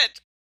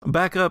 good.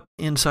 Back up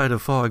inside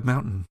of Fog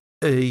Mountain,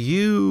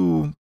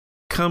 you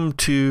come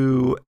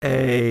to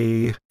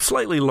a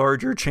slightly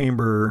larger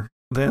chamber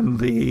than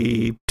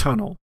the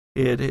tunnel.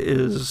 It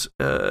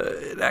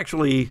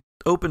actually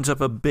opens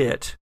up a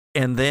bit,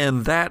 and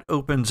then that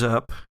opens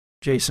up,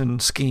 Jason,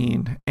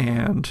 Skeen,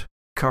 and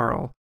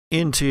Carl,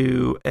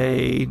 into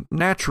a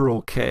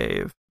natural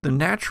cave. The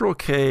natural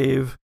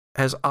cave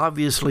has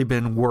obviously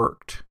been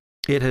worked.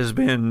 It has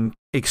been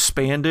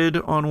expanded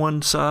on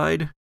one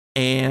side,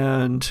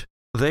 and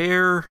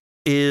there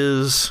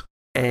is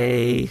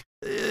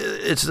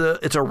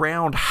it's a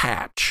round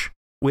hatch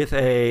with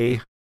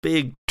a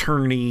big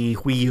turny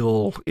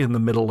wheel in the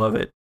middle of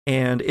it,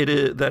 and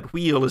that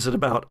wheel is at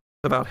about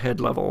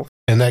head level.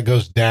 And that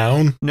goes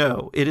down?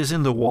 No, it is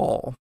in the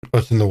wall. Oh,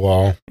 it's in the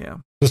wall. Yeah.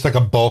 Just like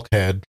a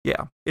bulkhead.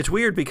 Yeah. It's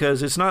weird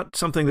because it's not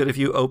something that if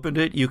you opened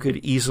it, you could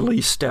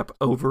easily step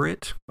over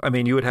it. I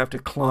mean, you would have to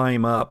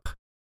climb up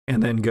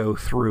and then go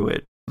through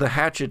it. The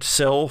hatch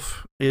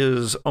itself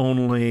is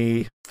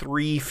only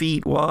 3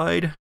 feet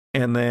wide,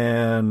 and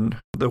then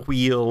the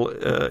wheel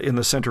in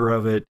the center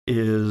of it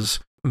is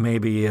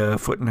maybe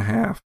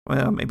 1.5 feet.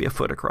 Well, maybe 1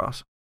 foot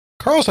across.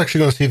 Carl's actually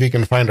going to see if he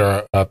can find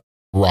a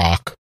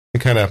rock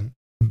and kind of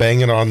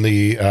bang it on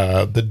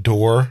the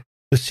door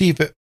to see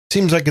if it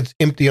seems like it's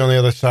empty on the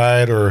other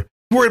side, or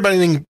worried about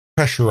anything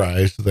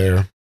pressurized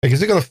there. Like,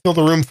 is it going to fill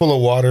the room full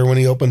of water when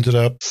he opens it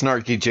up?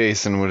 Snarky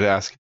Jason would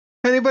ask,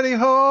 "Anybody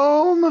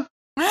home?"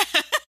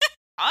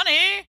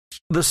 Honey.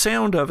 The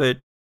sound of it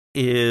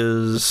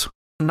is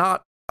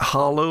not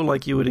hollow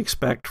like you would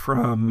expect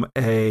from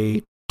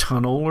a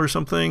tunnel or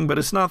something, but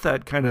it's not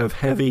that kind of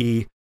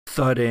heavy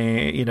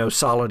thudding,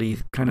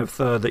 solidy kind of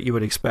thud that you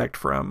would expect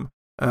from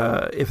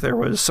if there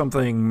was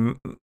something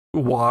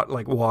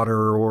like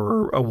water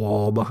or a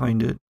wall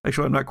behind it.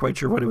 Actually, I'm not quite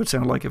sure what it would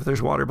sound like if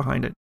there's water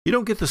behind it. You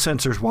don't get the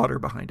sense there's water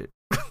behind it.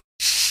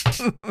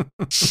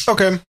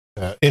 Okay.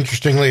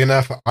 Interestingly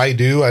enough, I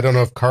do. I don't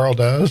know if Carl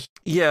does.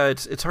 Yeah,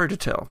 it's hard to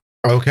tell.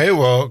 Okay,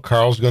 well,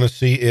 Carl's going to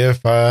see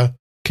if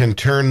can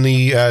turn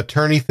the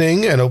turny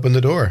thing and open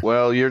the door.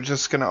 Well, you're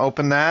just going to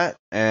open that,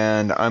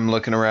 and I'm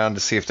looking around to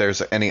see if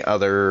there's any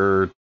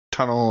other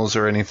tunnels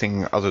or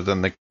anything other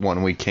than the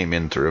one we came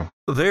in through.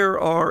 There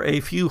are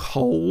a few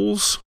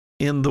holes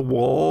in the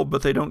wall,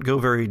 but they don't go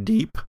very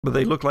deep, but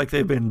they look like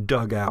they've been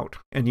dug out.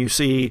 And you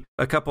see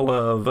a couple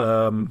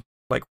of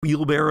like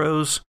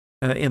wheelbarrows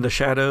in the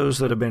shadows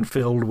that have been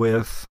filled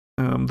with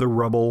the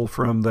rubble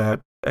from that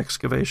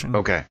excavation.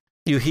 Okay.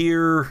 You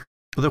hear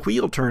the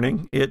wheel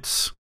turning.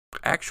 It's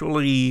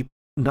actually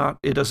not,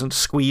 it doesn't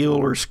squeal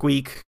or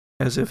squeak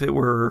as if it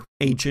were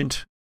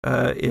ancient.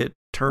 It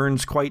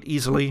turns quite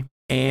easily,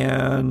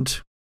 and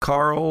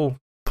Carl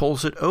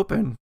pulls it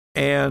open.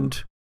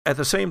 And at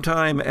the same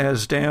time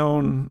as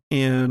down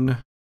in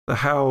the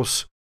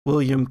house,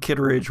 William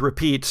Kitteridge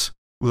repeats,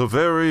 "The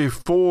very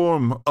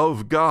form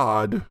of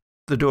God."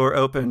 The door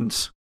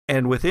opens,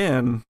 and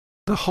within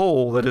the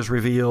hole that is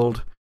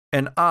revealed,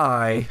 an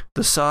eye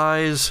the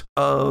size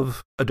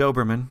of a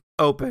Doberman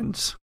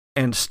opens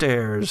and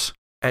stares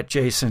at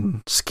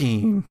Jason,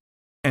 Skeen,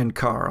 and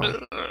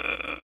Carl.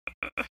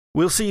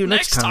 We'll see you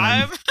next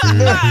time.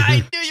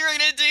 I knew you were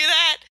going to do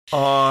that.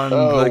 On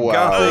the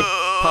Gothic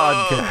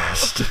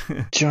Podcast.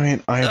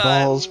 Giant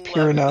eyeballs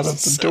peering out of the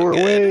So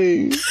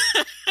doorway.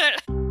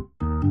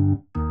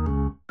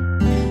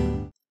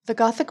 The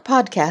Gothic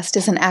Podcast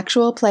is an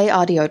actual play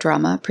audio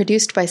drama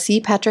produced by C.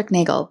 Patrick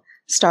Nagel,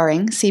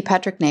 starring C.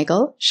 Patrick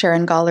Nagel,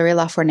 Sharon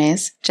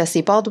Gollery-Lafournaise,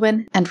 Jesse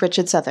Baldwin, and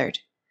Richard Southard.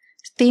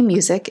 Theme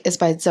music is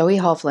by Zoe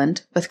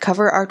Hovland, with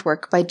cover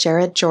artwork by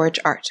Jared George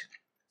Art.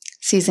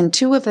 Season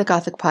 2 of the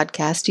Gothic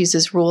Podcast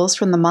uses rules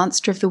from the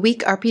Monster of the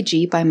Week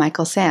RPG by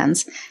Michael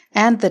Sands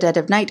and the Dead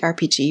of Night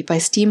RPG by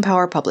Steam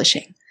Power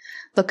Publishing.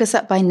 Look us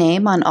up by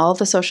name on all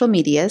the social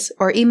medias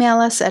or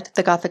email us at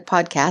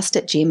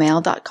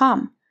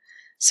thegothicpodcast@gmail.com.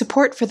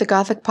 Support for the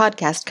Gothic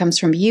Podcast comes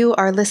from you,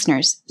 our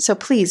listeners, so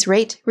please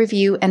rate,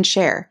 review, and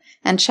share.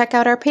 And check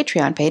out our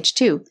Patreon page,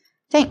 too.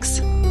 Thanks!